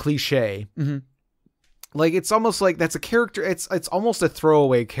like cliche. Mm-hmm. Like it's almost like that's a character, it's almost a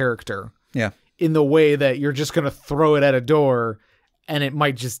throwaway character. Yeah. In the way that you're just going to throw it at a door and he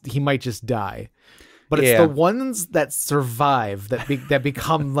might just die. But it's the ones that survive that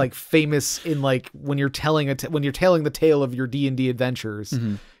become like famous in like when you're telling the tale of your D&D adventures.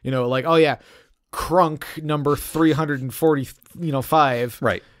 Mm-hmm. You know, like, oh yeah, Crunk number 345.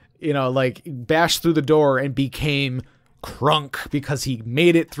 Right. You know, like bashed through the door and became Crunk because he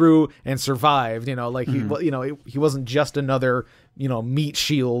made it through and survived. You know, like he wasn't just another, you know, meat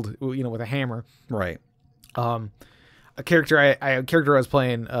shield, you know, with a hammer. Right. A character I was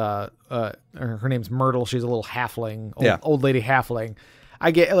playing, her name's Myrtle. She's a little halfling, old lady halfling.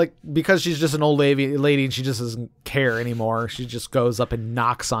 I get like, because she's just an old lady and she just doesn't care anymore. She just goes up and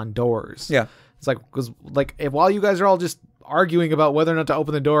knocks on doors. Yeah. It's like, because like while you guys are all just arguing about whether or not to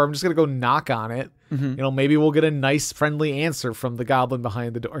open the door, I'm just gonna go knock on it. Mm-hmm. You know, maybe we'll get a nice friendly answer from the goblin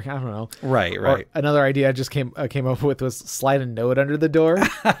behind the door. I don't know. Right. Or another idea I just came up with was slide a note under the door.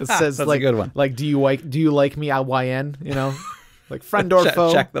 It says That's like a good one. Like, do you like me YN? You know, like friend or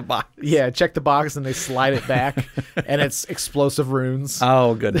foe. Check the box. Yeah, check the box, and they slide it back, and it's explosive runes.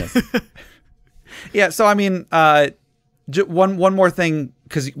 Oh goodness. Yeah. So I mean, one more thing,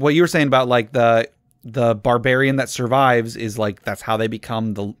 because what you were saying about like the barbarian that survives is like that's how they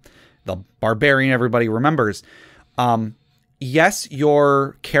become the barbarian everybody remembers. yes,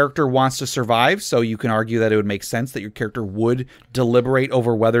 your character wants to survive, so you can argue that it would make sense that your character would deliberate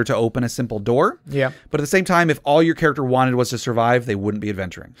over whether to open a simple door. Yeah. But at the same time, if all your character wanted was to survive, they wouldn't be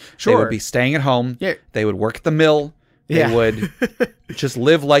adventuring. Sure. They would be staying at home. Yeah. They would work at the mill. They would just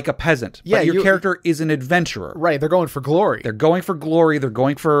live like a peasant. Yeah, but your character is an adventurer. Right. They're going for glory. They're going for glory. They're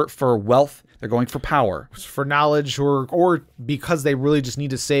going for wealth. They're going for power. For knowledge or because they really just need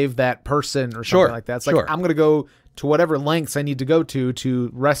to save that person or something like that. It's like, I'm going to go to whatever lengths I need to go to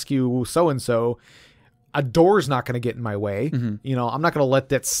rescue so-and-so. A door's not going to get in my way. You know, I'm not going to let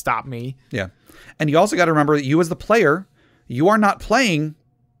that stop me. Yeah. And you also got to remember that you as the player, you are not playing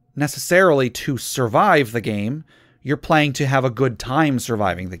necessarily to survive the game. You're playing to have a good time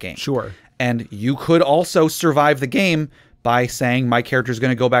surviving the game. Sure. And you could also survive the game by saying my character's going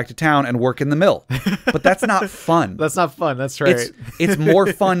to go back to town and work in the mill. But that's not fun. That's not fun. That's right. It's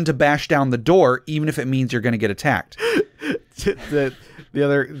more fun to bash down the door, even if it means you're going to get attacked. In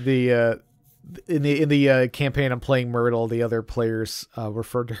the campaign I'm playing Myrtle, the other players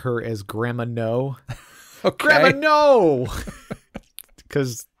referred to her as Grandma No. Okay. Grandma No.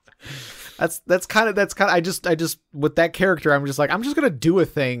 Because that's kind of I just with that character I'm just like, I'm just gonna do a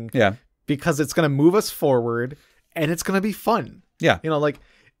thing because it's gonna move us forward and it's gonna be fun. You know, like,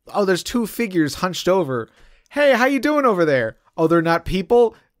 oh, there's two figures hunched over. Hey, how you doing over there? Oh, they're not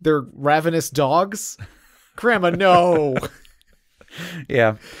people, they're ravenous dogs. Grandma No.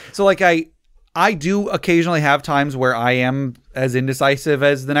 So like I do occasionally have times where I am as indecisive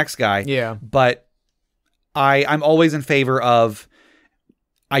as the next guy. But I'm always in favor of,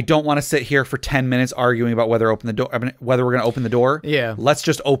 I don't want to sit here for 10 minutes arguing about whether we're going to open the door. Let's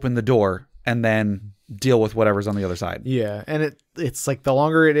just open the door and then deal with whatever's on the other side. And it's like the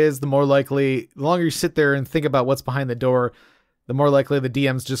longer it is, the longer you sit there and think about what's behind the door, the more likely the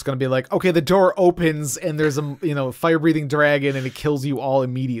DM's just going to be like, okay, the door opens and there's a fire-breathing dragon and it kills you all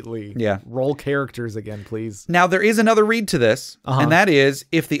immediately. Roll characters again, please. Now, there is another read to this, and that is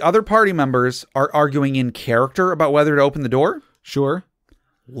if the other party members are arguing in character about whether to open the door. Sure.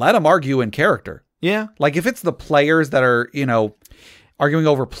 Let them argue in character. Like if it's the players that are, arguing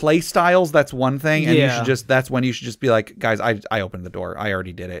over play styles, that's one thing. And that's when you should just be like, guys, I opened the door. I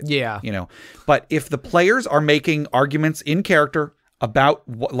already did it. But if the players are making arguments in character about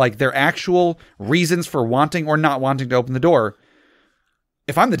like their actual reasons for wanting or not wanting to open the door,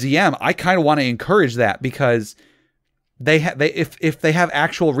 if I'm the DM, I kind of want to encourage that because if they have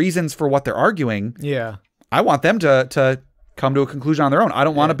actual reasons for what they're arguing, I want them to come to a conclusion on their own. I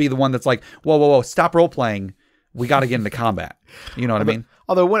don't want to be the one that's like, whoa, stop role playing. We got to get into combat. You know what I mean?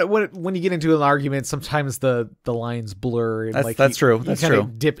 Although when you get into an argument, sometimes the lines blur. And that's true. You kind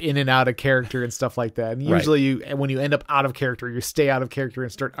of dip in and out of character and stuff like that. And usually when you end up out of character, you stay out of character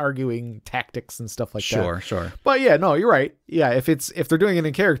and start arguing tactics and stuff like that. Sure. But no, you're right. If they're doing it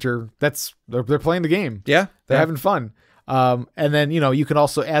in character, they're playing the game. They're having fun. And then, you can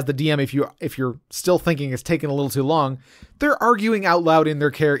also, as the DM, if you're still thinking it's taking a little too long, they're arguing out loud in their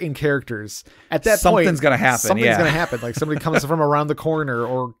in characters. At that point, something's going to happen. Something's going to happen. Like somebody comes from around the corner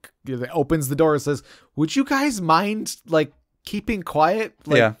or opens the door and says, would you guys mind like keeping quiet?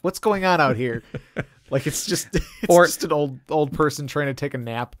 Like what's going on out here? Like it's just an old person trying to take a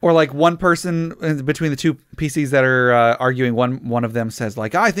nap. Or like one person between the two PCs that are arguing, one of them says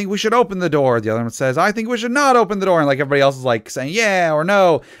like, I think we should open the door. The other one says, I think we should not open the door. And like everybody else is like saying yeah or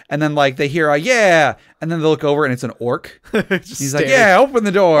no. And then like they hear a yeah. And then they look over and it's an orc. He's like, yeah, open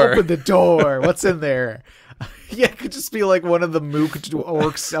the door. Open the door. What's in there? It could just be like one of the mook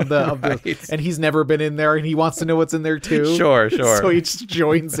orcs of the and he's never been in there and he wants to know what's in there too. Sure. So he just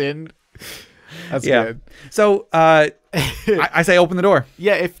joins in. That's good. So I say open the door.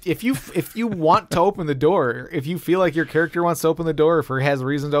 If you want to open the door, if you feel like your character wants to open the door, if he has a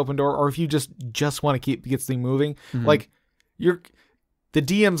reason to open the door, or if you just want to get this thing moving, like the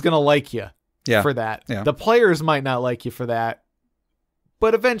DM's gonna like you for that. The players might not like you for that,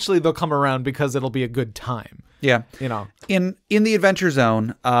 but eventually they'll come around because it'll be a good time. In the Adventure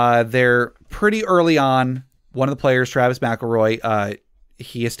Zone, they're pretty early on. One of the players, Travis McElroy,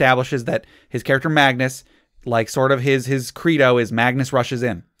 he establishes that his character Magnus, like sort of his credo is Magnus rushes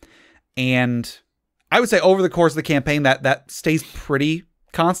in. And I would say over the course of the campaign that stays pretty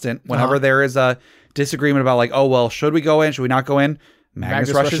constant. Whenever there is a disagreement about like, oh, well, should we go in? Should we not go in?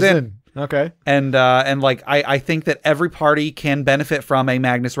 Magnus rushes in. Okay. And like, I think that every party can benefit from a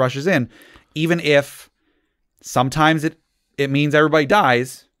Magnus rushes in, even if sometimes it means everybody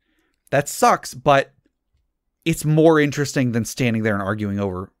dies. That sucks, but it's more interesting than standing there and arguing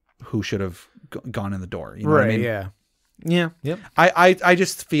over who should have gone in the door. You know what I mean? Yeah. Yep. I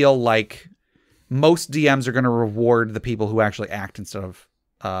just feel like most DMs are going to reward the people who actually act instead of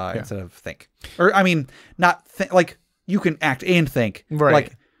think. Or I mean, not like you can act and think. Right.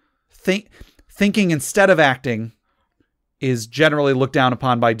 Like thinking instead of acting is generally looked down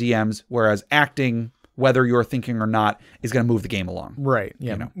upon by DMs, whereas acting, whether you're thinking or not, is going to move the game along. Right.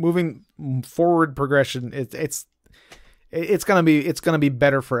 Yeah. You know? Moving forward progression, it's gonna be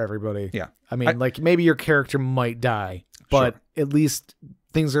better for everybody. Yeah. I mean, like maybe your character might die, but at least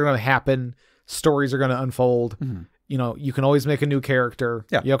things are gonna happen. Stories are gonna unfold. Mm-hmm. You know, you can always make a new character.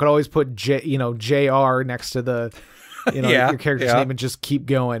 Yeah. You can always put JR next to the, your character's name and just keep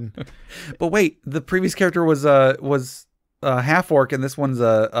going. But wait, the previous character was a half orc, and this one's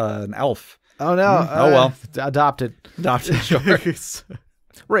an elf. Oh no! Oh well, adopted. Sure.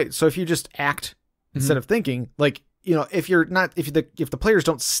 Right. So if you just act instead of thinking, like if the players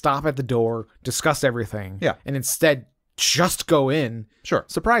don't stop at the door, discuss everything, and instead just go in,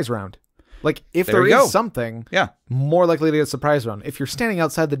 surprise round. Like if there is something, more likely to get a surprise round. If you're standing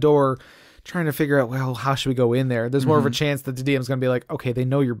outside the door trying to figure out, well, how should we go in there? There's more of a chance that the DM's going to be like, okay, they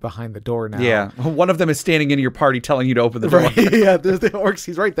know you're behind the door now. Yeah. One of them is standing into your party telling you to open the door. Right. Yeah, there's the orcs.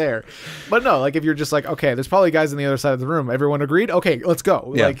 He's right there. But no, like if you're just like, okay, there's probably guys on the other side of the room. Everyone agreed? Okay, let's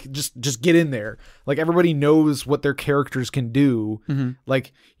go. Yeah. Like just get in there. Like everybody knows what their characters can do.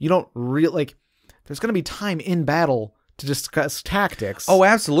 Like you don't there's going to be time in battle to discuss tactics. Oh,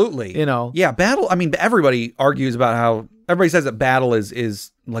 absolutely. Yeah, battle. I mean, everybody argues about how everybody says that battle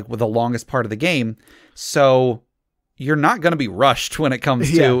is like with the longest part of the game. So you're not going to be rushed when it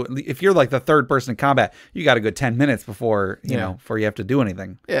comes to if you're like the third person in combat, you got a good 10 minutes before you have to do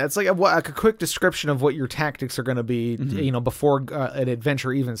anything. Yeah, it's like a quick description of what your tactics are going to be, before an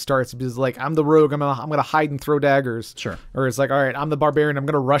adventure even starts. Because like I'm the rogue, I'm gonna hide and throw daggers. Sure. Or it's like, all right, I'm the barbarian, I'm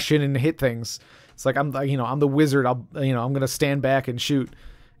gonna rush in and hit things. It's like I'm the wizard. I'm gonna stand back and shoot.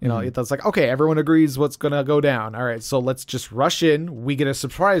 It's like, okay, everyone agrees what's gonna go down. All right, so let's just rush in. We get a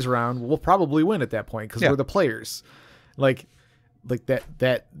surprise round. We'll probably win at that point because we're the players. Like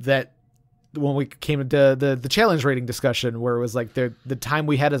that. When we came into the challenge rating discussion, where it was like the time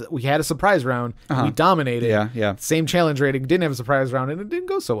we had a surprise round, and we dominated. Yeah. Same challenge rating, didn't have a surprise round, and it didn't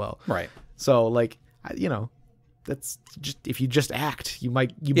go so well. Right. So like, that's just if you just act, you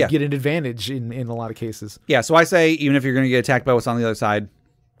get an advantage in a lot of cases. Yeah, so I say even if you're going to get attacked by what's on the other side,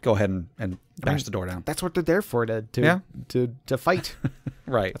 go ahead and bash the door down. That's what they're there for, to fight.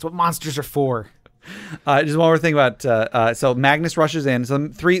 Right. That's what monsters are for. Just one more thing about so Magnus rushes in. So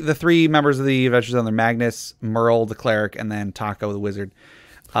the three members of the Adventures Zone are Magnus, Merle the cleric, and then Taco the wizard.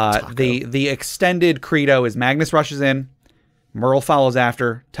 The extended credo is Magnus rushes in, Merle follows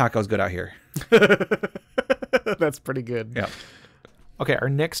after, Taco's good out here. That's pretty good. Yeah. Okay, our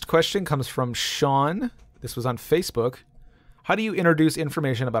next question comes from Sean. This was on Facebook. How do you introduce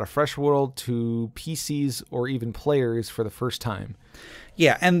information about a fresh world to PCs or even players for the first time?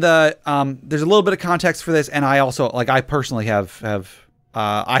 Yeah, and there's a little bit of context for this, and I also I personally have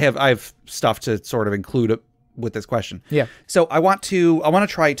stuff to sort of include with this question. Yeah. So I want to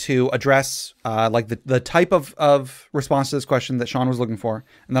try to address the type of response to this question that Sean was looking for,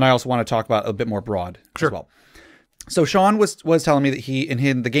 and then I also want to talk about a bit more broad as well. So Sean was telling me that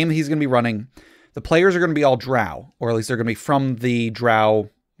in the game that he's going to be running, the players are going to be all drow, or at least they're going to be from the drow,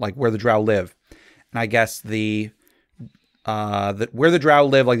 like where the drow live. And I guess where the drow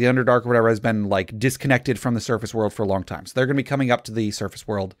live, like the Underdark or whatever, has been like disconnected from the surface world for a long time. So they're going to be coming up to the surface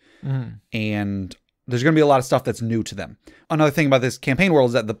world, and there's going to be a lot of stuff that's new to them. Another thing about this campaign world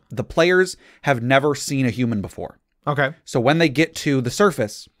is that the players have never seen a human before. Okay. So when they get to the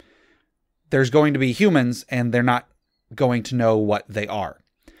surface, there's going to be humans, and they're not going to know what they are.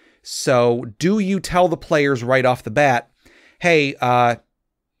 So do you tell the players right off the bat, hey,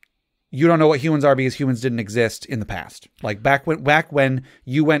 you don't know what humans are because humans didn't exist in the past. Like back when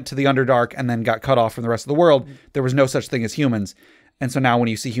you went to the Underdark and then got cut off from the rest of the world, there was no such thing as humans. And so now when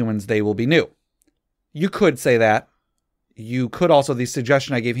you see humans, they will be new. You could say that. You could also, the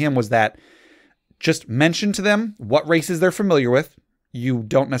suggestion I gave him was that just mention to them what races they're familiar with. You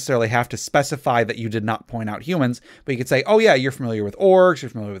don't necessarily have to specify that you did not point out humans, but you could say, oh yeah, you're familiar with orcs, you're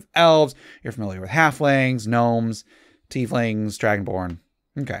familiar with elves, you're familiar with halflings, gnomes, tieflings, dragonborn.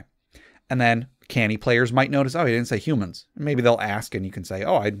 Okay. And then canny players might notice, oh, he didn't say humans. Maybe they'll ask and you can say,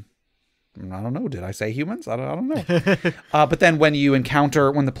 oh, I don't know. Did I say humans? I don't know. But then when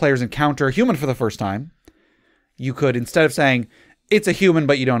the players encounter a human for the first time, you could, instead of saying it's a human,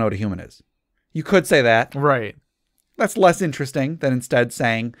 but you don't know what a human is, you could say that. Right. That's less interesting than instead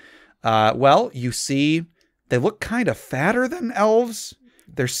saying, well, you see, they look kind of fatter than elves.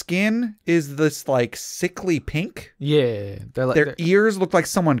 their skin is this like sickly pink. Yeah, their ears look like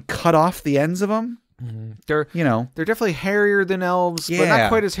someone cut off the ends of them. They're they're definitely hairier than elves, but not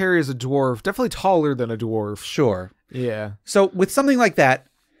quite as hairy as a dwarf. Definitely taller than a dwarf. Sure. Yeah. So with something like that,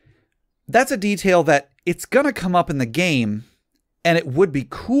 that's a detail that it's gonna come up in the game, and it would be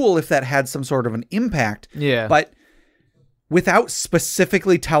cool if that had some sort of an impact. Yeah. But without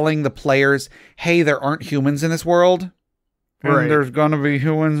specifically telling the players, hey, there aren't humans in this world, and there's gonna be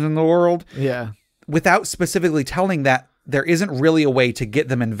humans in the world. Yeah. Without specifically telling that, there isn't really a way to get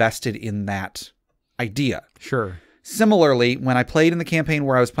them invested in that idea. Sure. Similarly, when I played in the campaign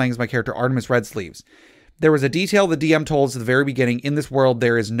where I was playing as my character Artemis Redsleeves, there was a detail the DM told us at the very beginning: in this world,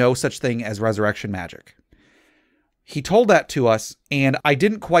 there is no such thing as resurrection magic. He told that to us, and I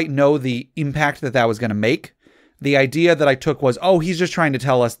didn't quite know the impact that was going to make. The idea that I took was, oh, he's just trying to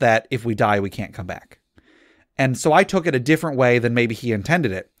tell us that if we die, we can't come back. And so I took it a different way than maybe he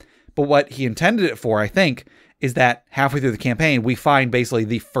intended it. But what he intended it for, I think, is that halfway through the campaign, we find basically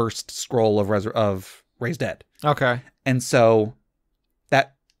the first scroll of Raised Dead. Okay. And so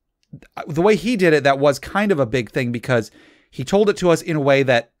that the way he did it, that was kind of a big thing, because he told it to us in a way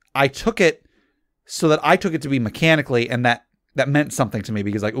that I took it so that I took it to be mechanically, and that meant something to me,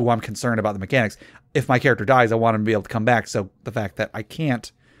 because like, oh, I'm concerned about the mechanics. If my character dies, I want him to be able to come back. So the fact that I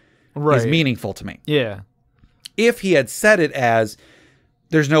can't is meaningful to me. Yeah. If he had said it as,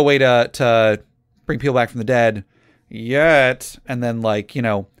 there's no way to bring people back from the dead yet, and then like,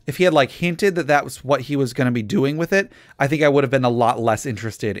 if he had like hinted that that was what he was going to be doing with it, I think I would have been a lot less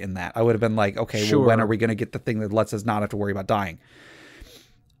interested in that. I would have been like, okay, well, when are we going to get the thing that lets us not have to worry about dying?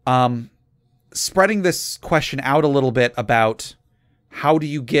 Spreading this question out a little bit about how do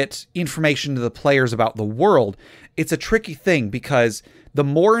you get information to the players about the world, it's a tricky thing, because the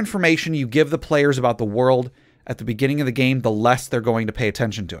more information you give the players about the world at the beginning of the game, the less they're going to pay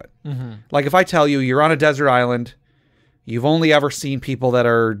attention to it. Mm-hmm. Like if I tell you you're on a desert island, you've only ever seen people that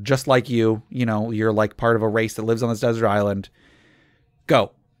are just like you, you're like part of a race that lives on this desert island,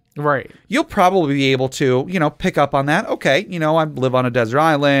 go. Right. You'll probably be able to, pick up on that. Okay, I live on a desert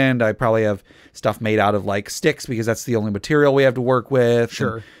island. I probably have stuff made out of like sticks because that's the only material we have to work with.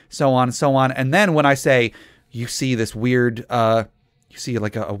 Sure. So on and so on. And then when I say you see this weird, you see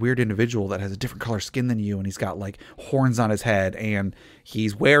like a weird individual that has a different color skin than you, and he's got like horns on his head, and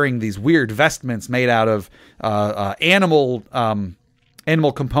he's wearing these weird vestments made out of animal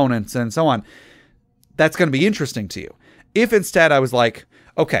components and so on. That's going to be interesting to you. If instead I was like,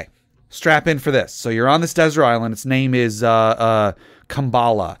 okay, strap in for this. So you're on this desert island. Its name is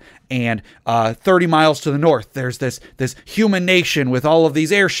Kambala. And 30 miles to the north, there's this human nation with all of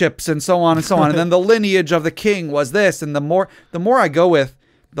these airships and so on and so on. And then the lineage of the king was this. And the more I go with,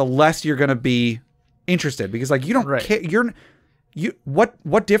 the less you're going to be interested, because like you don't care.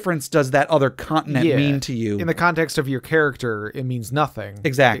 What difference does that other continent mean to you? In the context of your character, it means nothing.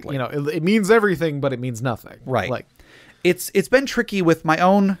 Exactly. It means everything, but it means nothing. Right. Like it's been tricky with my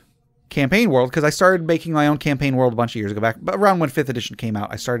own campaign world, because I started making my own campaign world a bunch of years ago, back around when 5th edition came out.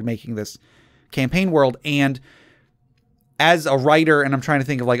 I started making this campaign world, and as a writer, and I'm trying to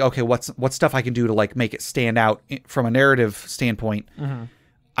think of like, okay, what stuff I can do to like make it stand out from a narrative standpoint. Mm-hmm.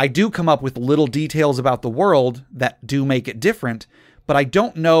 I do come up with little details about the world that do make it different, but I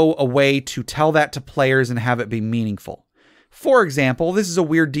don't know a way to tell that to players and have it be meaningful. For example, this is a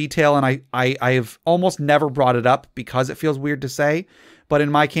weird detail, and I've almost never brought it up because it feels weird to say, but in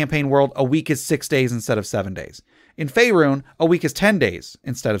my campaign world, a week is 6 days instead of 7 days. In Faerun, a week is 10 days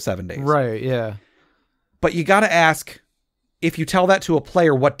instead of 7 days. Right, yeah. But you got to ask, if you tell that to a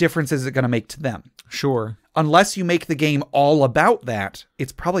player, what difference is it going to make to them? Sure. Unless you make the game all about that,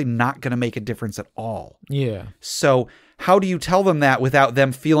 it's probably not going to make a difference at all. Yeah. So how do you tell them that without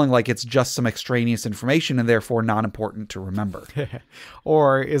them feeling like it's just some extraneous information and therefore not important to remember?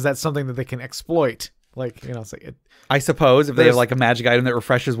 Or is that something that they can exploit? Like, it's like I suppose if they have like a magic item that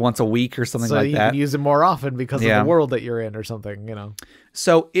refreshes once a week or something like that. So you can use it more often because of the world that you're in or something,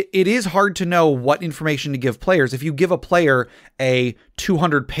 So it is hard to know what information to give players. If you give a player a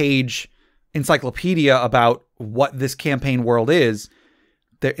 200-page encyclopedia about what this campaign world is,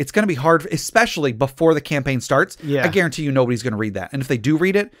 it's going to be hard, especially before the campaign starts. Yeah. I guarantee you nobody's going to read that. And if they do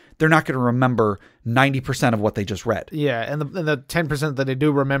read it, they're not going to remember 90% of what they just read. Yeah, and the 10% that they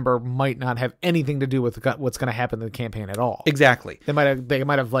do remember might not have anything to do with what's going to happen in the campaign at all. Exactly. They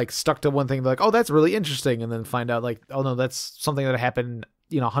might have like stuck to one thing, like, oh, that's really interesting, and then find out like, oh no, that's something that happened,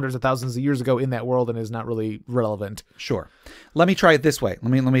 hundreds of thousands of years ago in that world and is not really relevant. Sure. Let me try it this way.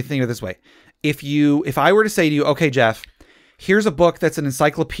 Let me think of it this way. If I were to say to you, okay, Jeff, here's a book that's an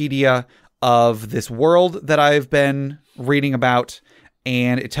encyclopedia of this world that I've been reading about,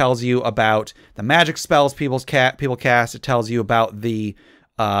 and it tells you about the magic spells people cast. It tells you about the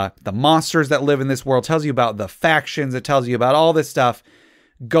monsters that live in this world. It tells you about the factions. It tells you about all this stuff.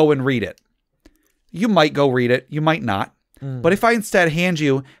 Go and read it. You might go read it. You might not. But if I instead hand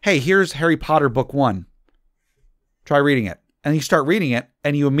you, hey, here's Harry Potter book 1. Try reading it. And you start reading it,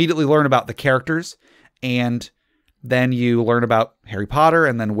 and you immediately learn about the characters, and then you learn about Harry Potter,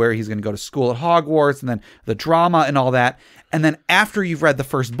 and then where he's going to go to school at Hogwarts, and then the drama and all that. And then after you've read the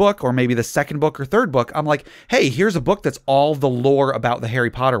first book, or maybe the second book or third book, I'm like, hey, here's a book that's all the lore about the Harry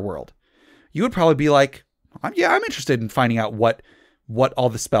Potter world. You would probably be like, I'm interested in finding out what all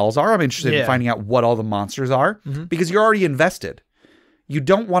the spells are. I'm interested in finding out what all the monsters are, because you're already invested. You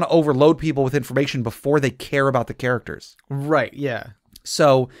don't want to overload people with information before they care about the characters. Right, yeah.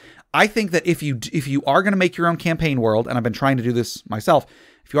 So I think that if you are going to make your own campaign world, and I've been trying to do this myself,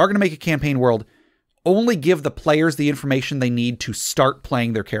 if you are going to make a campaign world, only give the players the information they need to start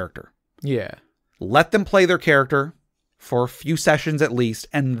playing their character. Yeah. Let them play their character for a few sessions at least,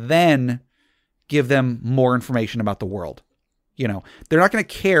 and then give them more information about the world. You know, they're not going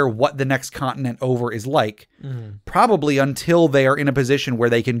to care what the next continent over is like, probably until they are in a position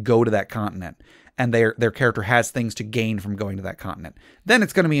where they can go to that continent and their character has things to gain from going to that continent. Then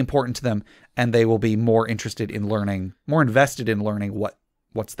it's going to be important to them, and they will be more interested in learning, more invested in learning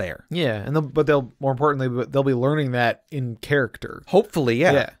what's there. Yeah, and more importantly, they'll be learning that in character. Hopefully,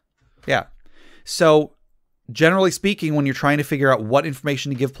 yeah. So, generally speaking, when you're trying to figure out what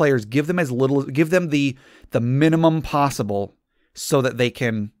information to give players, give them the minimum possible, so that they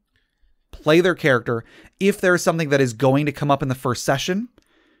can play their character. If there's something that is going to come up in the first session,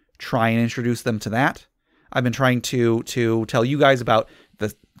 try and introduce them to that. I've been trying to tell you guys about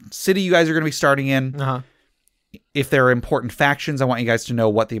the city you guys are going to be starting in. If there are important factions, I want you guys to know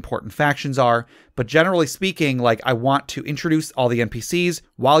what the important factions are. But generally speaking, like, I want to introduce all the NPCs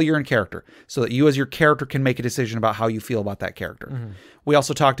while you're in character, so that you as your character can make a decision about how you feel about that character. We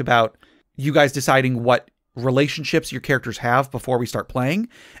also talked about you guys deciding what relationships your characters have before we start playing.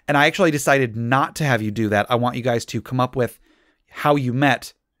 And I actually decided not to have you do that. I want you guys to come up with how you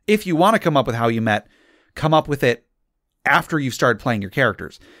met. If you want to come up with how you met, come up with it after you've started playing your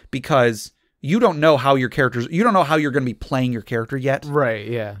characters, because you don't know how you're going to be playing your character yet. Right.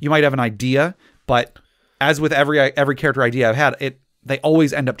 Yeah. You might have an idea, but as with every character idea I've had, they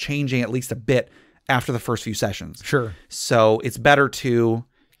always end up changing at least a bit after the first few sessions. Sure. So it's better to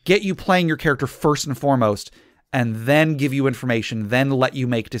get you playing your character first and foremost, and then give you information, then let you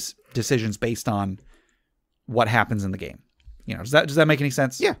make decisions based on what happens in the game. You know, does that make any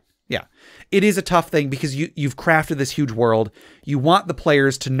sense? Yeah. Yeah. It is a tough thing because you've crafted this huge world. You want the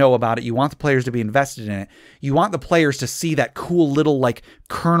players to know about it. You want the players to be invested in it. You want the players to see that cool little like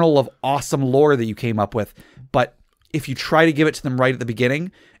kernel of awesome lore that you came up with. But if you try to give it to them right at the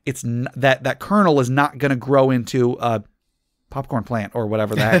beginning, it's that kernel is not going to grow into a popcorn plant or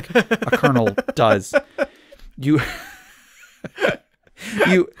whatever the heck a kernel does. You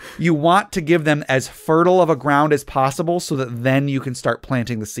want to give them as fertile of a ground as possible, so that then you can start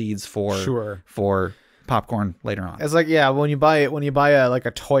planting the seeds for popcorn later on. It's like, yeah, when you buy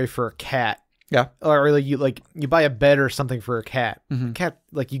a toy for a cat. Yeah. Or you buy a bed or something for a cat. Cat,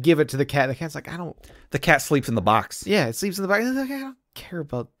 like, you give it to the cat. The cat's like, the cat sleeps in the box. Yeah, it sleeps in the box. It's like, I don't care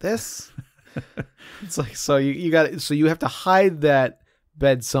about this. It's like, so you have to hide that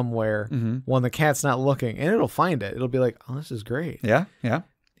bed somewhere when the cat's not looking, and it'll find it. It'll be like, oh, this is great. Yeah. You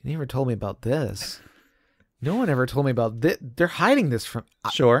never told me about this. No one ever told me about this. They're hiding this from.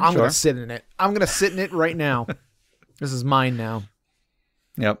 I'm gonna sit in it. I'm gonna sit in it right now. This is mine now.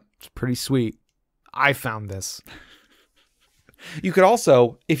 Yep. It's pretty sweet. I found this. You could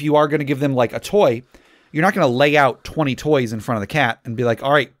also, if you are going to give them like a toy, you're not going to lay out 20 toys in front of the cat and be like,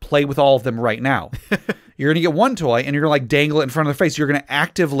 all right, play with all of them right now. You're going to get one toy and you're going to like dangle it in front of their face. You're going to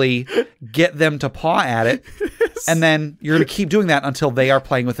actively get them to paw at it. And then you're going to keep doing that until they are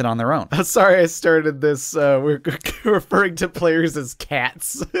playing with it on their own. Sorry, I started this. We're referring to players as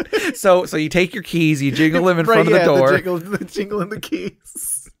cats. So you take your keys, you jingle them in front of the door. The jingle and the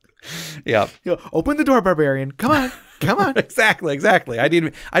keys. Yeah. Open the door, barbarian. Come on. Exactly. I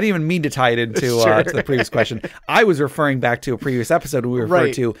didn't even mean to tie it into to the previous question. I was referring back to a previous episode where we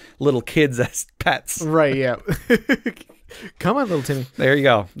referred to little kids as pets. Right. Yeah. Come on, little Timmy. There you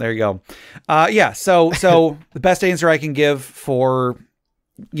go. Yeah. So the best answer I can give for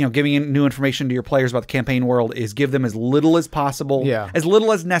giving new information to your players about the campaign world is give them as little as possible. Yeah. As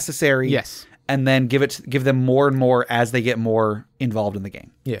little as necessary. Yes. And then give them more and more as they get more involved in the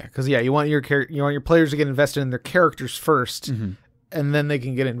game. Yeah, because you want your players to get invested in their characters first, and then they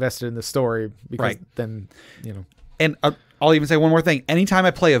can get invested in the story. Because then And I'll even say one more thing. Anytime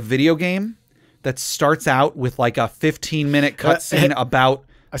I play a video game that starts out with like a 15-minute cutscene about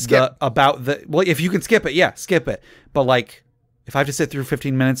well, if you can skip it, yeah, skip it. But like, if I have to sit through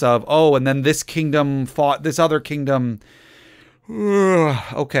 15 minutes of, and then this kingdom fought this other kingdom,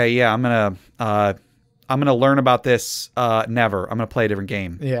 okay, yeah, I'm gonna learn about this. Never. I'm gonna play a different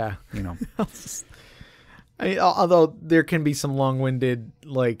game. Yeah, you know. I mean, although there can be some long-winded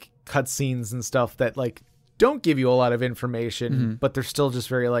like cutscenes and stuff that like don't give you a lot of information, but they're still just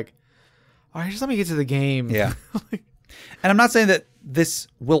very like, all right, just let me get to the game. Yeah. And I'm not saying that this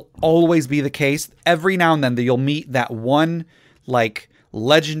will always be the case. Every now and then you'll meet that one like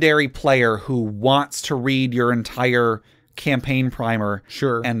legendary player who wants to read your entire campaign primer,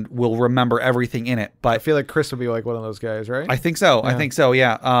 sure, and will remember everything in it. But I feel like Chris would be like one of those guys, right? I think so. Yeah. I think so.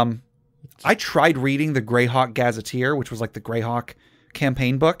 Yeah. I tried reading the Greyhawk Gazetteer, which was like the Greyhawk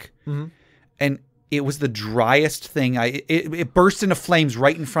campaign book, and it was the driest thing. It burst into flames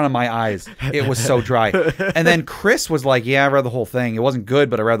right in front of my eyes. It was so dry. And then Chris was like, "Yeah, I read the whole thing. It wasn't good,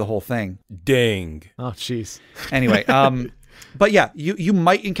 but I read the whole thing." Dang. Oh, jeez. Anyway, but yeah, you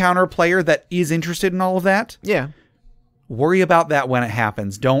might encounter a player that is interested in all of that. Yeah. Worry about that when it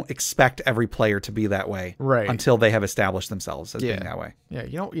happens. Don't expect every player to be that way, right? Until they have established themselves as being that way. Yeah,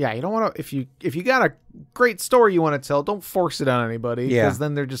 you don't want to. If you got a great story you want to tell, don't force it on anybody. because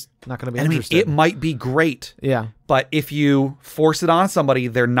then they're just not going to be interested. It might be great. Yeah, but if you force it on somebody,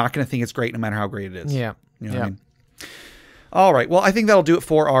 they're not going to think it's great, no matter how great it is. Yeah, you know what I mean? All right. Well, I think that'll do it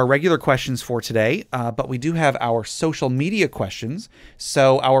for our regular questions for today. But we do have our social media questions.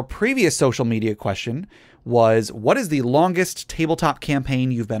 So our previous social media question was, what is the longest tabletop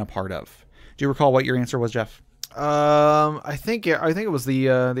campaign you've been a part of? Do you recall what your answer was, Jeff? I think it was the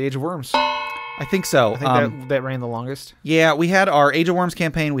Age of Worms. I think so. I think that ran the longest. Yeah, we had our Age of Worms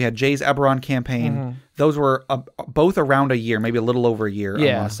campaign. We had Jay's Eberron campaign. Those were both around a year, maybe a little over a year,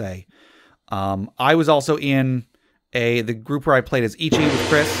 I want to say. I was also in the group where I played as Ichi with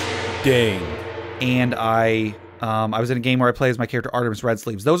Chris. Dang. And I was in a game where I played as my character Artemis Red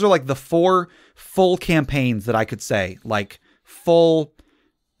Sleeves. Those are like the 4 full campaigns that I could say, like full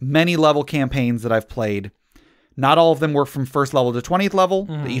many level campaigns that I've played. Not all of them were from 1st level to 20th level.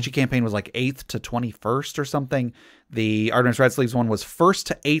 The Ichi campaign was like 8th to 21st or something. The Artemis Red Sleeves one was 1st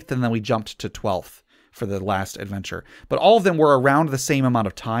to 8th, and then we jumped to 12th for the last adventure. But all of them were around the same amount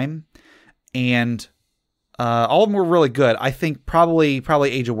of time, and all of them were really good. I think probably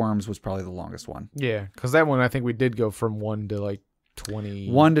Age of Worms was probably the longest one. Yeah, because that one I think we did go from 1 to like 20.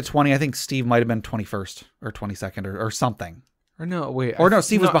 1 to 20. I think Steve might have been 21st or 22nd or something. Or no, wait.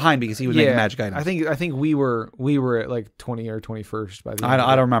 Steve was behind because he was making magic items. I think we were at like 20 or 21st by the end.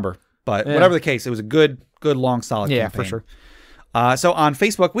 I don't remember, but whatever the case, it was a good long solid campaign. Yeah, for sure. So on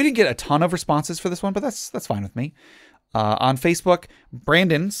Facebook, we didn't get a ton of responses for this one, but that's fine with me. On Facebook,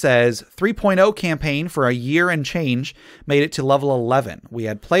 Brandon says 3.0 campaign for a year and change made it to level 11. We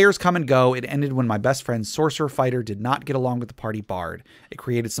had players come and go. It ended when my best friend's sorcerer fighter did not get along with the party bard. It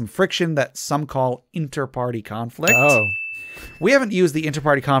created some friction that some call interparty conflict. Oh. We haven't used the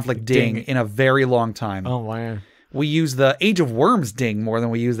interparty conflict ding in a very long time. Oh, man. We use the Age of Worms ding more than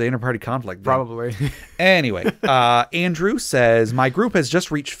we use the interparty conflict ding. Probably. Anyway, Andrew says, my group has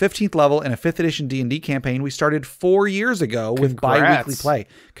just reached 15th level in a 5th edition D&D campaign we started 4 years ago with bi-weekly play.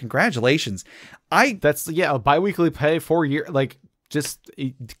 Congratulations. That's a bi-weekly play 4 years. Like, just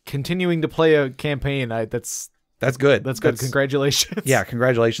continuing to play a campaign. That's good. That's good. Congratulations. Yeah,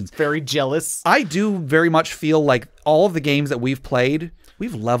 congratulations. Very jealous. I do very much feel like all of the games that we've played,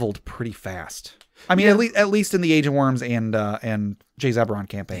 we've leveled pretty fast. I mean, at least in the Age of Worms and Jay's Eberron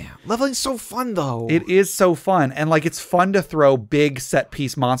campaign. Yeah. Leveling's so fun, though. It is so fun. And, like, it's fun to throw big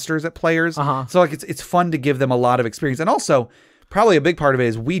set-piece monsters at players. So, like, it's fun to give them a lot of experience. And also, probably a big part of it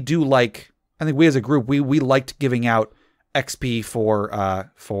is we do like, I think we as a group, we liked giving out XP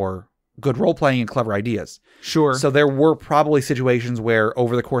for good role-playing and clever ideas. Sure. So there were probably situations where,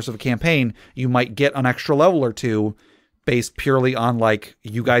 over the course of a campaign, you might get an extra level or two based purely on, like,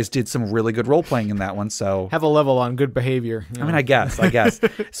 you guys did some really good role playing in that one. So have a level on good behavior. I mean, I guess.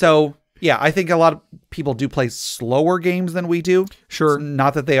 So yeah, I think a lot of people do play slower games than we do. Sure. It's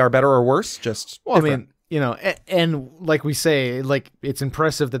not that they are better or worse, just different. I mean, you know, and like we say, like, it's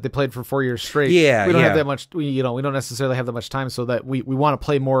impressive that they played for 4 years straight. Yeah. We don't have that much, we don't necessarily have that much time, so that we want to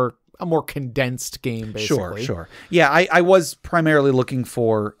play a more condensed game, basically. Sure. Yeah, I was primarily looking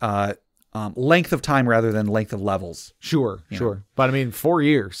for length of time rather than length of levels. Sure. But I mean, 4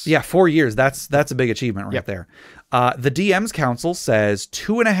 years. Yeah, 4 years. That's a big achievement right there. The DM's Council says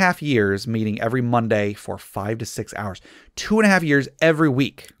 2.5 years, meeting every Monday for 5 to 6 hours. 2.5 years every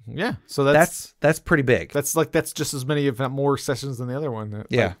week. Yeah. So that's pretty big. That's just as many, if not more, sessions than the other one.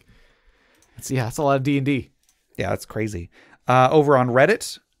 Yeah. It's a lot of D&D. Yeah, that's crazy. Over on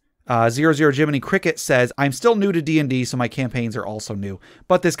Reddit, 00 Jiminy Cricket says, I'm still new to D&D, so my campaigns are also new.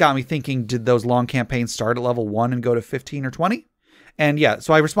 But this got me thinking, did those long campaigns start at level 1 and go to 15 or 20? And yeah,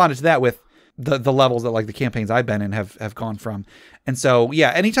 so I responded to that with the levels that like the campaigns I've been in have gone from. And so,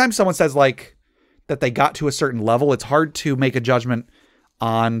 yeah, anytime someone says like that they got to a certain level, it's hard to make a judgment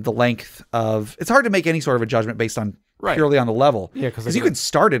on the length of, it's hard to make any sort of a judgment based on purely on the level. Yeah, because you can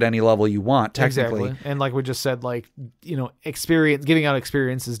start at any level you want, technically. Exactly. And like we just said, like, experience, giving out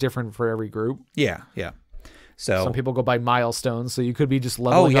experience is different for every group. Yeah. So some people go by milestones, so you could be just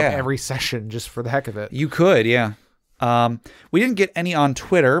leveling up every session just for the heck of it. You could, yeah. We didn't get any on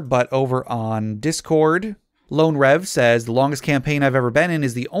Twitter, but over on Discord, Lone Rev says, the longest campaign I've ever been in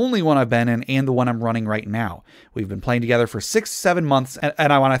is the only one I've been in and the one I'm running right now. We've been playing together for 6-7 months,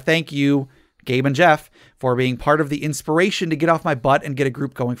 and I want to thank you, Gabe and Jeff, for being part of the inspiration to get off my butt and get a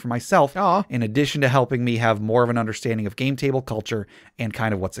group going for myself, in addition to helping me have more of an understanding of game table culture and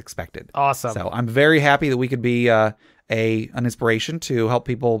kind of what's expected. Awesome. So I'm very happy that we could be an inspiration to help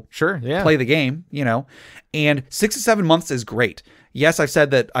people play the game, and 6 to 7 months is great. Yes, I've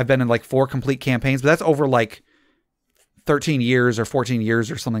said that I've been in like 4 complete campaigns, but that's over like 13 years or 14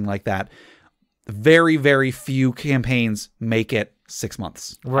 years or something like that. Very, very few campaigns make it 6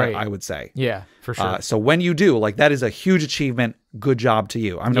 months, right? I would say. Yeah, for sure. So when you do, like, that is a huge achievement. Good job to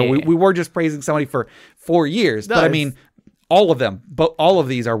you. I know we were just praising somebody for 4 years, but I mean, all of them, but all of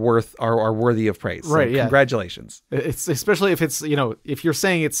these are worthy of praise. Right. So congratulations. It's especially if it's, if you're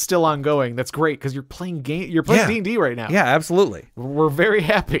saying it's still ongoing, that's great because you're playing D&D right now. Yeah, absolutely. We're very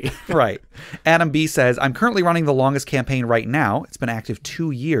happy. Right. Adam B says, I'm currently running the longest campaign right now. It's been active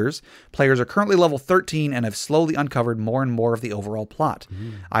 2 years. Players are currently level 13 and have slowly uncovered more and more of the overall plot.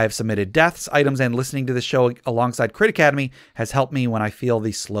 I have submitted deaths, items, and listening to the show alongside Crit Academy has helped me when I feel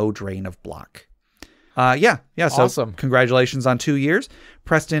the slow drain of block. So awesome. Congratulations on 2 years.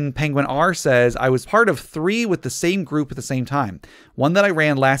 Preston Penguin R says, I was part of 3 with the same group at the same time. One that I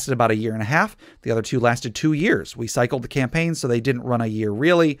ran lasted about 1.5 years. The other 2 lasted 2 years. We cycled the campaigns, so they didn't run a year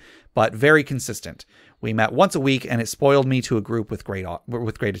really, but very consistent. We met once a week, and it spoiled me to a group with great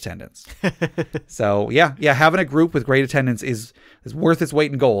attendance. So having a group with great attendance is worth its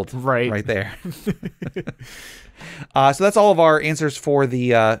weight in gold. Right there. So that's all of our answers for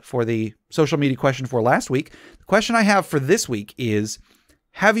the social media question for last week. The question I have for this week is,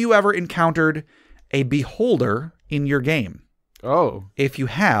 have you ever encountered a beholder in your game? Oh. If you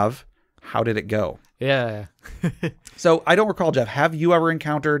have, how did it go? Yeah. So I don't recall, Jeff, have you ever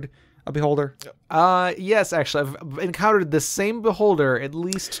encountered a beholder? Yes, actually. I've encountered the same beholder at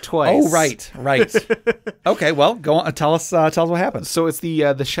least twice. Oh, right. Okay, well, go on. Tell us what happened. So it's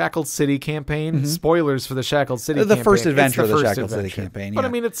the Shackled City campaign. Mm-hmm. Spoilers for the Shackled City campaign. The first adventure of the Shackled City campaign. But I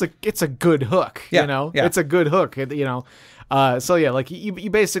mean, it's a good hook. Yeah. It's a good hook. So yeah, like you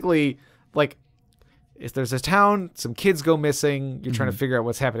basically, like, if there's a town, some kids go missing. You're trying to figure out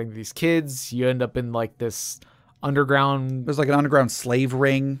what's happening to these kids. You end up in like this underground. There's like an underground slave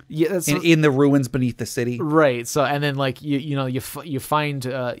ring. Yeah, in the ruins beneath the city. Right. So and then like you find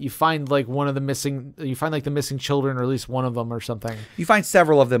like one of the missing. You find like the missing children, or at least one of them, or something. You find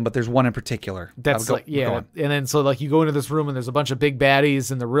several of them, but there's one in particular. That's and then so like you go into this room and there's a bunch of big baddies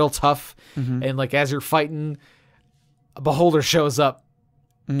and they're real tough. And like as you're fighting, a beholder shows up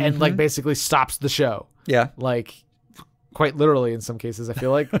and like basically stops the show. Yeah. Like, quite literally in some cases, I feel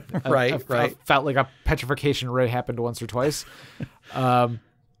like. Right. I felt like a petrification already happened once or twice. So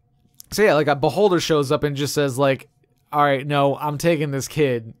yeah, like a beholder shows up and just says like, all right, no, I'm taking this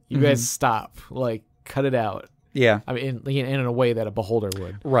kid. You guys stop. Like, cut it out. Yeah. I mean, in a way that a beholder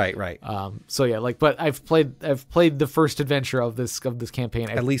would. Right. So yeah, like, but I've played the first adventure of this campaign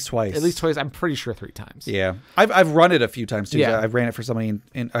at least twice. I'm pretty sure 3 times. Yeah. I've run it a few times too. Yeah. I've ran it for somebody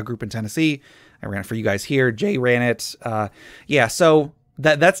in a group in Tennessee. I ran it for you guys here. Jay ran it. So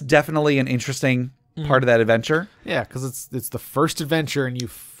that's definitely an interesting part of that adventure. Yeah, because it's the first adventure and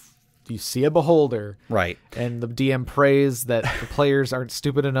you see a beholder. Right. And the DM prays that the players aren't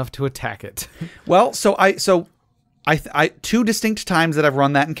stupid enough to attack it. Well, so I 2 distinct times that I've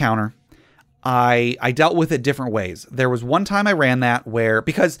run that encounter, I dealt with it different ways. There was one time I ran that where,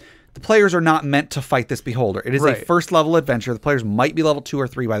 because the players are not meant to fight this beholder. It is a first level adventure. The players might be level 2 or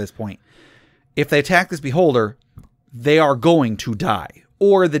 3 by this point. If they attack this beholder, they are going to die.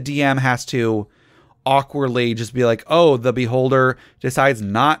 or the DM has to awkwardly just be like, oh, the beholder decides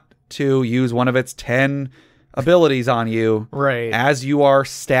not to use one of its 10 abilities on you as you are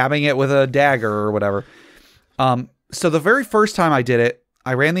stabbing it with a dagger or whatever. So the very first time I did it,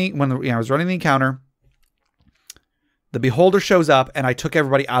 I was running the encounter, the beholder shows up and I took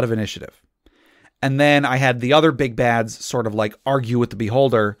everybody out of initiative. And then I had the other big bads sort of like argue with the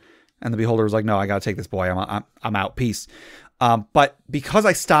beholder, and the beholder was like, no, I got to take this boy. I'm out. Peace. But because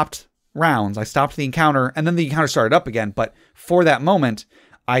I stopped rounds, I stopped the encounter, and then the encounter started up again. But for that moment,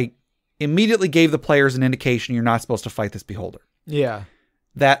 I immediately gave the players an indication you're not supposed to fight this beholder. Yeah.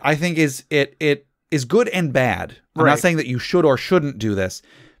 That I think is good and bad. I'm not saying that you should or shouldn't do this,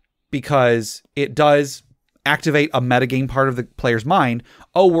 because it does activate a metagame part of the player's mind.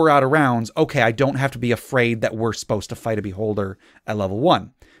 Oh, we're out of rounds. Okay, I don't have to be afraid that we're supposed to fight a beholder at level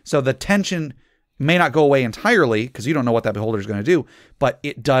 1. So the tension may not go away entirely because you don't know what that beholder is going to do, but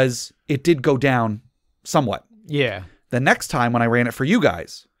it did go down somewhat. Yeah. The next time when I ran it for you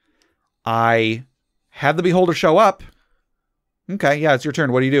guys, I had the beholder show up. Okay, yeah, it's your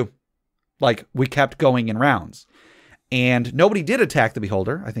turn. What do you do? Like, we kept going in rounds. And nobody did attack the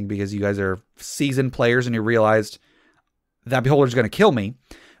beholder, I think because you guys are seasoned players and you realized that beholder is going to kill me.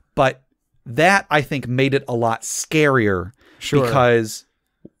 But that, I think, made it a lot scarier because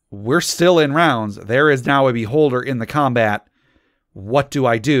we're still in rounds. There is now a beholder in the combat. What do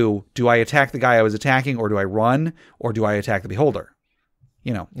I do? Do I attack the guy I was attacking, or do I run, or do I attack the beholder?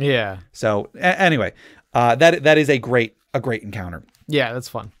 You know. Yeah. So anyway, that is a great encounter. Yeah, that's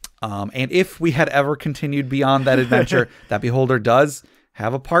fun. And if we had ever continued beyond that adventure, that beholder does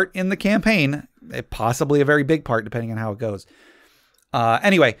have a part in the campaign, possibly a very big part, depending on how it goes.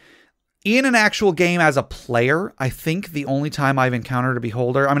 Anyway, in an actual game as a player, I think the only time I've encountered a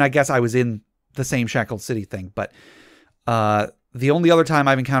beholder, I mean, I guess I was in the same Shackled City thing, but the only other time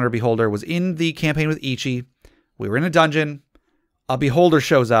I've encountered a beholder was in the campaign with Ichi. We were in a dungeon. A beholder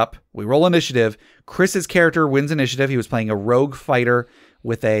shows up. We roll initiative. Chris's character wins initiative. He was playing a rogue fighter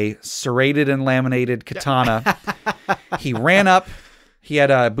with a serrated and laminated katana. He ran up. He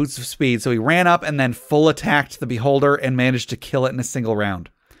had boots of speed, so he ran up and then full attacked the beholder and managed to kill it in a single round.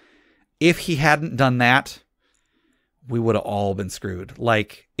 If he hadn't done that, we would have all been screwed.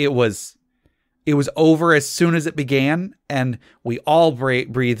 Like, it was over as soon as it began, and we all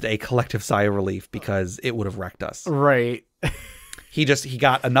breathed a collective sigh of relief because it would have wrecked us. Right. He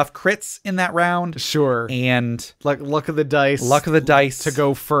got enough crits in that round. Sure. And like luck of the dice. Luck of the dice. To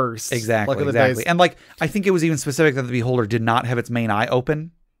go first. Exactly. Luck of the exactly. dice. And like, I think it was even specific that the beholder did not have its main eye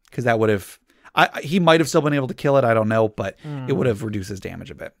open, because that would have, he might have still been able to kill it. I don't know, but it would have reduced his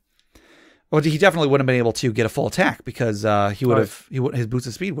damage a bit. Well, he definitely wouldn't have been able to get a full attack because his boots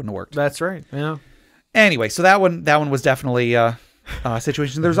of speed wouldn't have worked. That's right. Yeah. Anyway, so that one was definitely a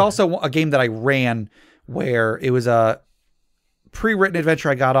situation. There's also a game that I ran where it was a pre-written adventure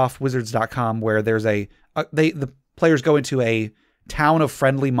I got off wizards.com where there's the players go into a town of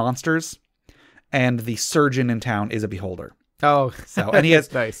friendly monsters, and the surgeon in town is a beholder. Oh, and he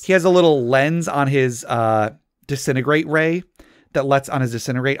has nice. He has a little lens on his disintegrate ray on his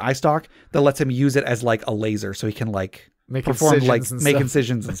disintegrate eye stalk that lets him use it as like a laser, so he can like make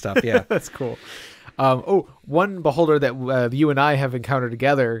incisions and stuff. Yeah, that's cool. One beholder that you and I have encountered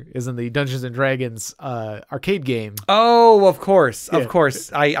together is in the Dungeons and Dragons arcade game. Oh, of course.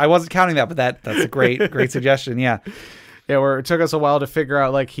 I wasn't counting that, but that's a great suggestion. Yeah. Yeah, where it took us a while to figure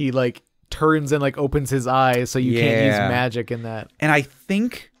out like he like turns and like opens his eyes, so you can't use magic in that. And I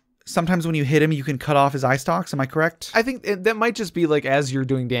think sometimes when you hit him, you can cut off his eye stalks. Am I correct? I think that might just be like as you're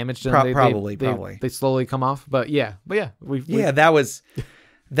doing damage to them, probably they slowly come off. But yeah, that was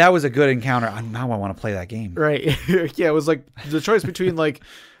a good encounter. Now I want to play that game. Right. Yeah, it was like the choice between like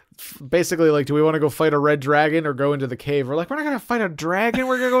basically like, do we want to go fight a red dragon or go into the cave? We're like, we're not going to fight a dragon.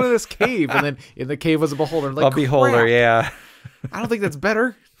 We're going to go to this cave. And then in the cave was a beholder. Like, a beholder, crap. Yeah. I don't think that's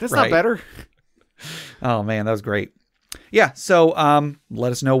better. That's not better. Oh, man, that was great. Yeah, so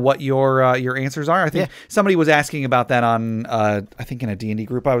let us know what your answers are. I think somebody was asking about that on, I think in a D&D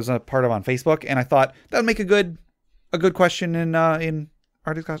group I was a part of on Facebook, and I thought that would make a good question in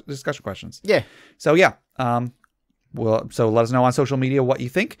our discussion questions. Yeah. So yeah, so let us know on social media what you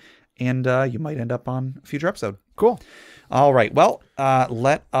think, and you might end up on a future episode. Cool. All right. Well,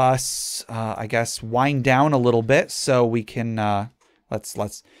 let us, I guess, wind down a little bit so we can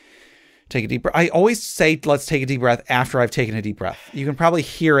let's take a deep breath. I always say let's take a deep breath after I've taken a deep breath. You can probably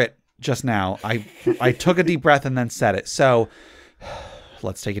hear it just now. I took a deep breath and then said it. So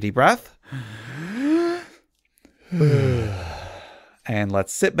let's take a deep breath. And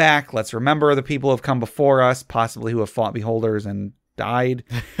let's sit back. Let's remember the people who have come before us, possibly who have fought beholders and died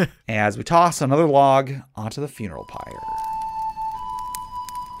as we toss another log onto the funeral pyre.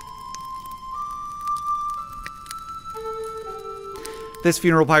 This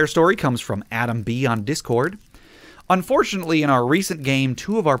funeral pyre story comes from Adam B. on Discord. Unfortunately, in our recent game,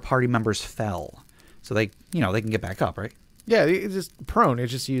 2 of our party members fell. So they can get back up, right? Yeah, it's just prone. You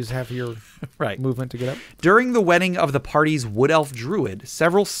just use half of your movement to get up. During the wedding of the party's wood elf druid,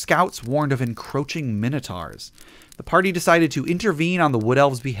 several scouts warned of encroaching minotaurs. The party decided to intervene on the wood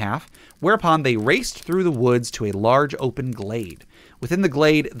elf's behalf, whereupon they raced through the woods to a large open glade. Within the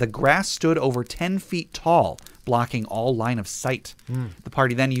glade, the grass stood over 10 feet tall, blocking all line of sight. The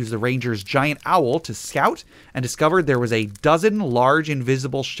party then used the ranger's giant owl to scout and discovered there was a dozen large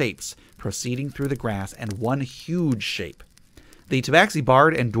invisible shapes proceeding through the grass and one huge shape. The Tabaxi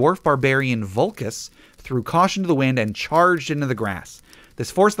bard and dwarf barbarian Vulcus threw caution to the wind and charged into the grass. This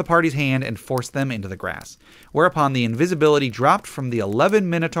forced the party's hand and forced them into the grass, whereupon the invisibility dropped from the 11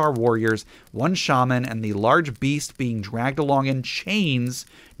 Minotaur warriors, 1 shaman, and the large beast being dragged along in chains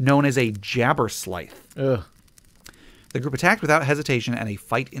known as a jabberslythe. Ugh. The group attacked without hesitation and a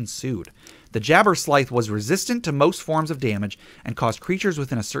fight ensued. The jabberslythe was resistant to most forms of damage and caused creatures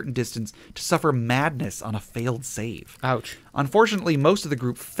within a certain distance to suffer madness on a failed save. Ouch. Unfortunately, most of the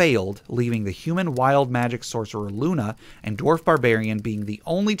group failed, leaving the human wild magic sorcerer Luna and dwarf barbarian being the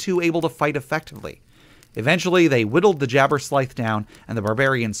only 2 able to fight effectively. Eventually, they whittled the jabberslythe down, and the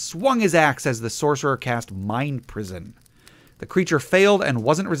barbarian swung his axe as the sorcerer cast Mind Prison. The creature failed and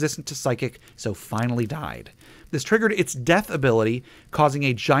wasn't resistant to psychic, so finally died. This triggered its death ability, causing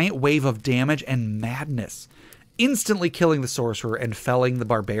a giant wave of damage and madness, instantly killing the sorcerer and felling the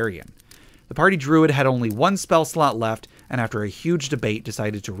barbarian. The party druid had only 1 spell slot left, and after a huge debate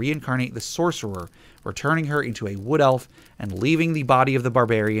decided to reincarnate the sorcerer, returning her into a wood elf and leaving the body of the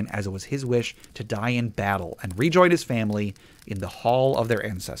barbarian as it was his wish to die in battle and rejoin his family in the hall of their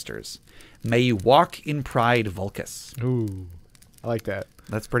ancestors. May you walk in pride, Vulcus. Ooh, I like that.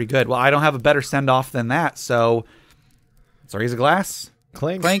 That's pretty good. Well, I don't have a better send-off than that, so let's raise a glass.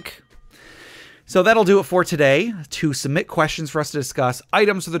 Clink. Clink. So that'll do it for today. To submit questions for us to discuss,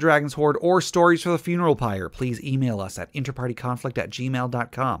 items for the Dragon's Hoard, or stories for the funeral pyre, please email us at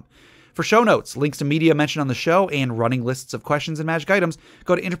interpartyconflict@gmail.com. For show notes, links to media mentioned on the show, and running lists of questions and magic items,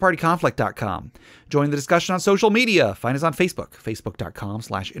 go to interpartyconflict.com. Join the discussion on social media. Find us on Facebook,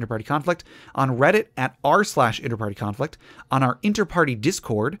 facebook.com/interpartyconflict, on Reddit at r/interpartyconflict, on our Interparty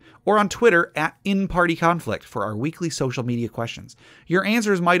Discord, or on Twitter at InPartyConflict for our weekly social media questions. Your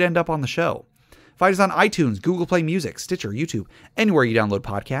answers might end up on the show. Find us on iTunes, Google Play Music, Stitcher, YouTube, anywhere you download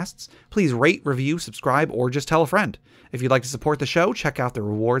podcasts. Please rate, review, subscribe, or just tell a friend. If you'd like to support the show, check out the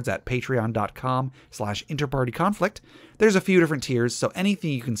rewards at patreon.com/interpartyconflict. There's a few different tiers, so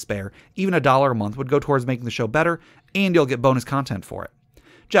anything you can spare, even $1 a month, would go towards making the show better, and you'll get bonus content for it.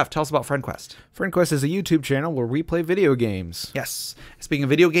 Jeff, tell us about FriendQuest. FriendQuest is a YouTube channel where we play video games. Yes. Speaking of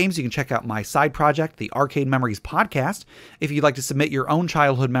video games, you can check out my side project, the Arcade Memories Podcast. If you'd like to submit your own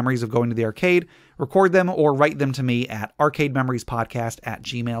childhood memories of going to the arcade, record them or write them to me at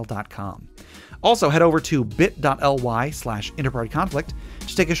arcadememoriespodcast@gmail.com. Also, head over to bit.ly/interpartyconflict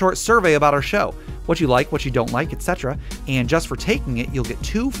to take a short survey about our show, what you like, what you don't like, etc. And just for taking it, you'll get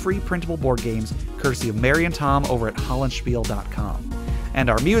 2 free printable board games, courtesy of Mary and Tom over at hollandspiel.com. And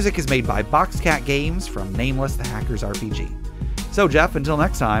our music is made by Boxcat Games from Nameless the Hackers RPG. So, Jeff, until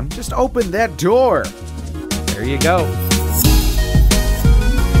next time, just open that door. There you go.